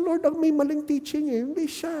 Siya, Lord, ang may maling teaching eh. Hindi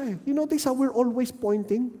siya eh. You notice how we're always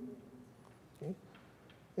pointing? Okay?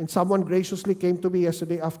 And someone graciously came to me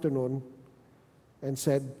yesterday afternoon and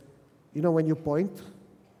said, "You know, when you point,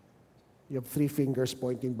 you have 3 fingers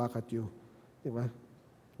pointing back at you." Diba?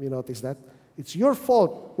 You notice that? It's your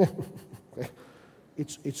fault. Okay.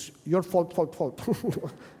 It's your fault.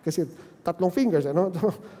 Kasi 3 fingers, ano?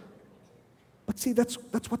 But see, that's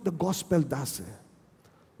what the gospel does.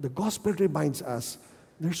 The gospel reminds us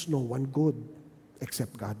there's no one good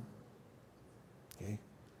except God. Okay?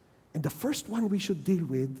 And the first one we should deal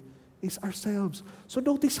with is ourselves. So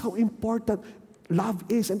notice how important love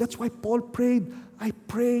is. And that's why Paul prayed, "I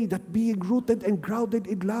pray that being rooted and grounded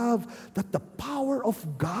in love, that the power of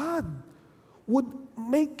God would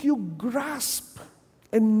make you grasp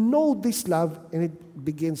and know this love." And it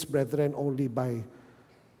begins, brethren, only by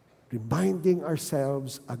reminding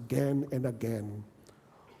ourselves again and again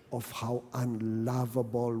of how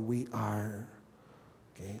unlovable we are.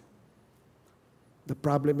 Okay? The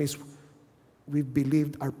problem is, we've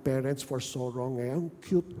believed our parents for so long. Ang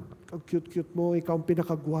cute mo, ikaw ang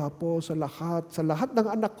pinakagwapo sa lahat. Sa lahat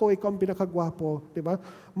ng anak ko, ikaw ang pinakagwapo. Diba?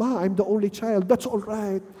 "Ma, I'm the only child." "That's all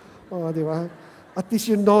right." Oh, diba? At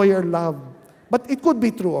least you know you're loved. But it could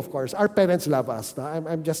be true, of course. Our parents love us. No?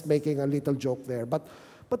 I'm just making a little joke there. But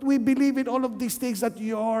we believe in all of these things that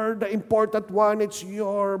you're the important one, it's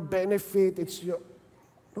your benefit, it's your...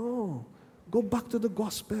 No. Go back to the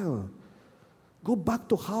gospel. Go back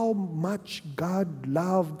to how much God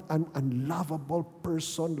loved an unlovable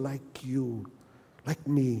person like you, like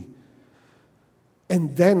me.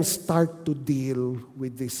 And then start to deal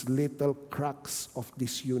with these little cracks of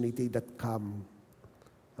disunity that come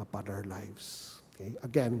upon our lives. Okay?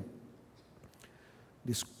 Again,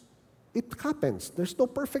 it happens. There's no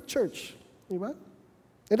perfect church. Diba?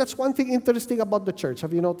 And that's one thing interesting about the church.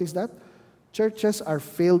 Have you noticed that? Churches are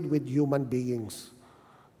filled with human beings,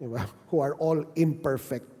 diba? Who are all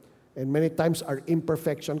imperfect. And many times our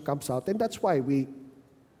imperfection comes out. And that's why we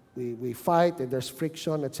fight and there's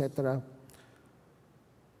friction, etc.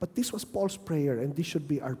 But this was Paul's prayer, and this should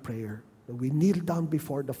be our prayer. And we kneel down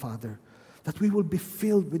before the Father, that we will be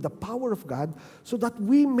filled with the power of God so that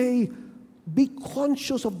we may be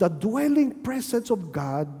conscious of the dwelling presence of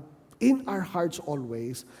God in our hearts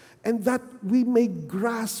always, and that we may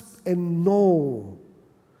grasp and know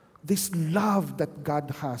this love that God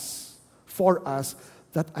has for us,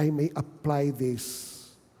 that I may apply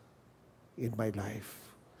this in my life.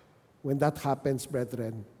 When that happens,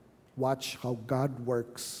 brethren, watch how God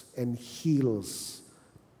works and heals,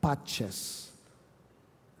 patches,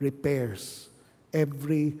 repairs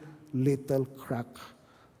every little crack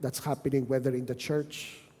that's happening, whether in the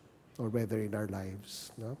church or whether in our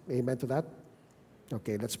lives. No? Amen to that?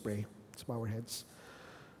 Okay, let's pray. Let's bow our heads.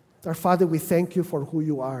 Our Father, we thank you for who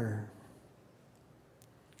you are.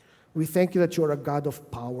 We thank you that you are a God of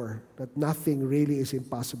power, that nothing really is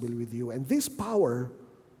impossible with you. And this power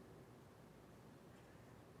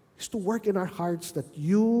is to work in our hearts that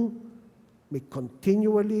you may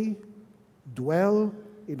continually dwell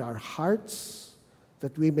in our hearts,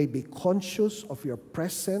 that we may be conscious of your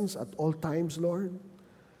presence at all times, Lord,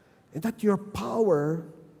 and that your power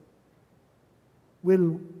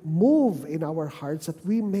will move in our hearts, that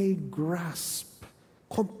we may grasp,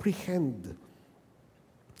 comprehend,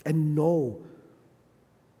 and know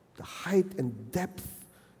the height and depth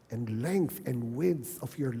and length and width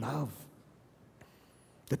of your love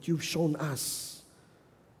that you've shown us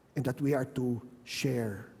and that we are to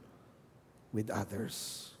share with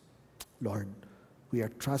others. Lord, we are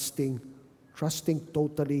trusting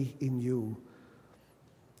totally in you.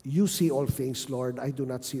 You see all things, Lord. I do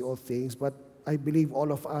not see all things, but I believe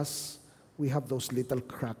all of us, we have those little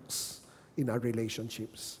cracks in our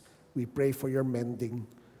relationships. We pray for your mending.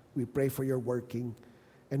 We pray for your working.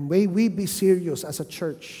 And may we be serious as a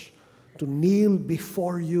church to kneel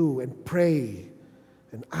before you and pray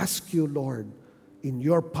and ask you, Lord, in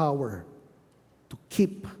your power to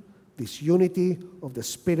keep this unity of the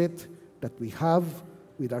Spirit that we have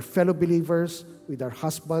with our fellow believers, with our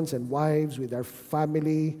husbands and wives, with our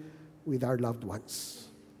family, with our loved ones.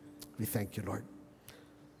 We thank you, Lord.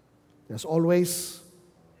 As always,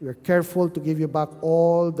 we are careful to give you back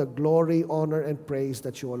all the glory, honor, and praise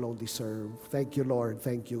that you alone deserve. Thank you, Lord.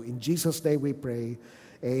 Thank you. In Jesus' name we pray.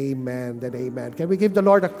 Amen and amen. Can we give the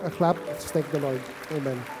Lord a clap? Let's thank the Lord.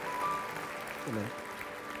 Amen. Amen.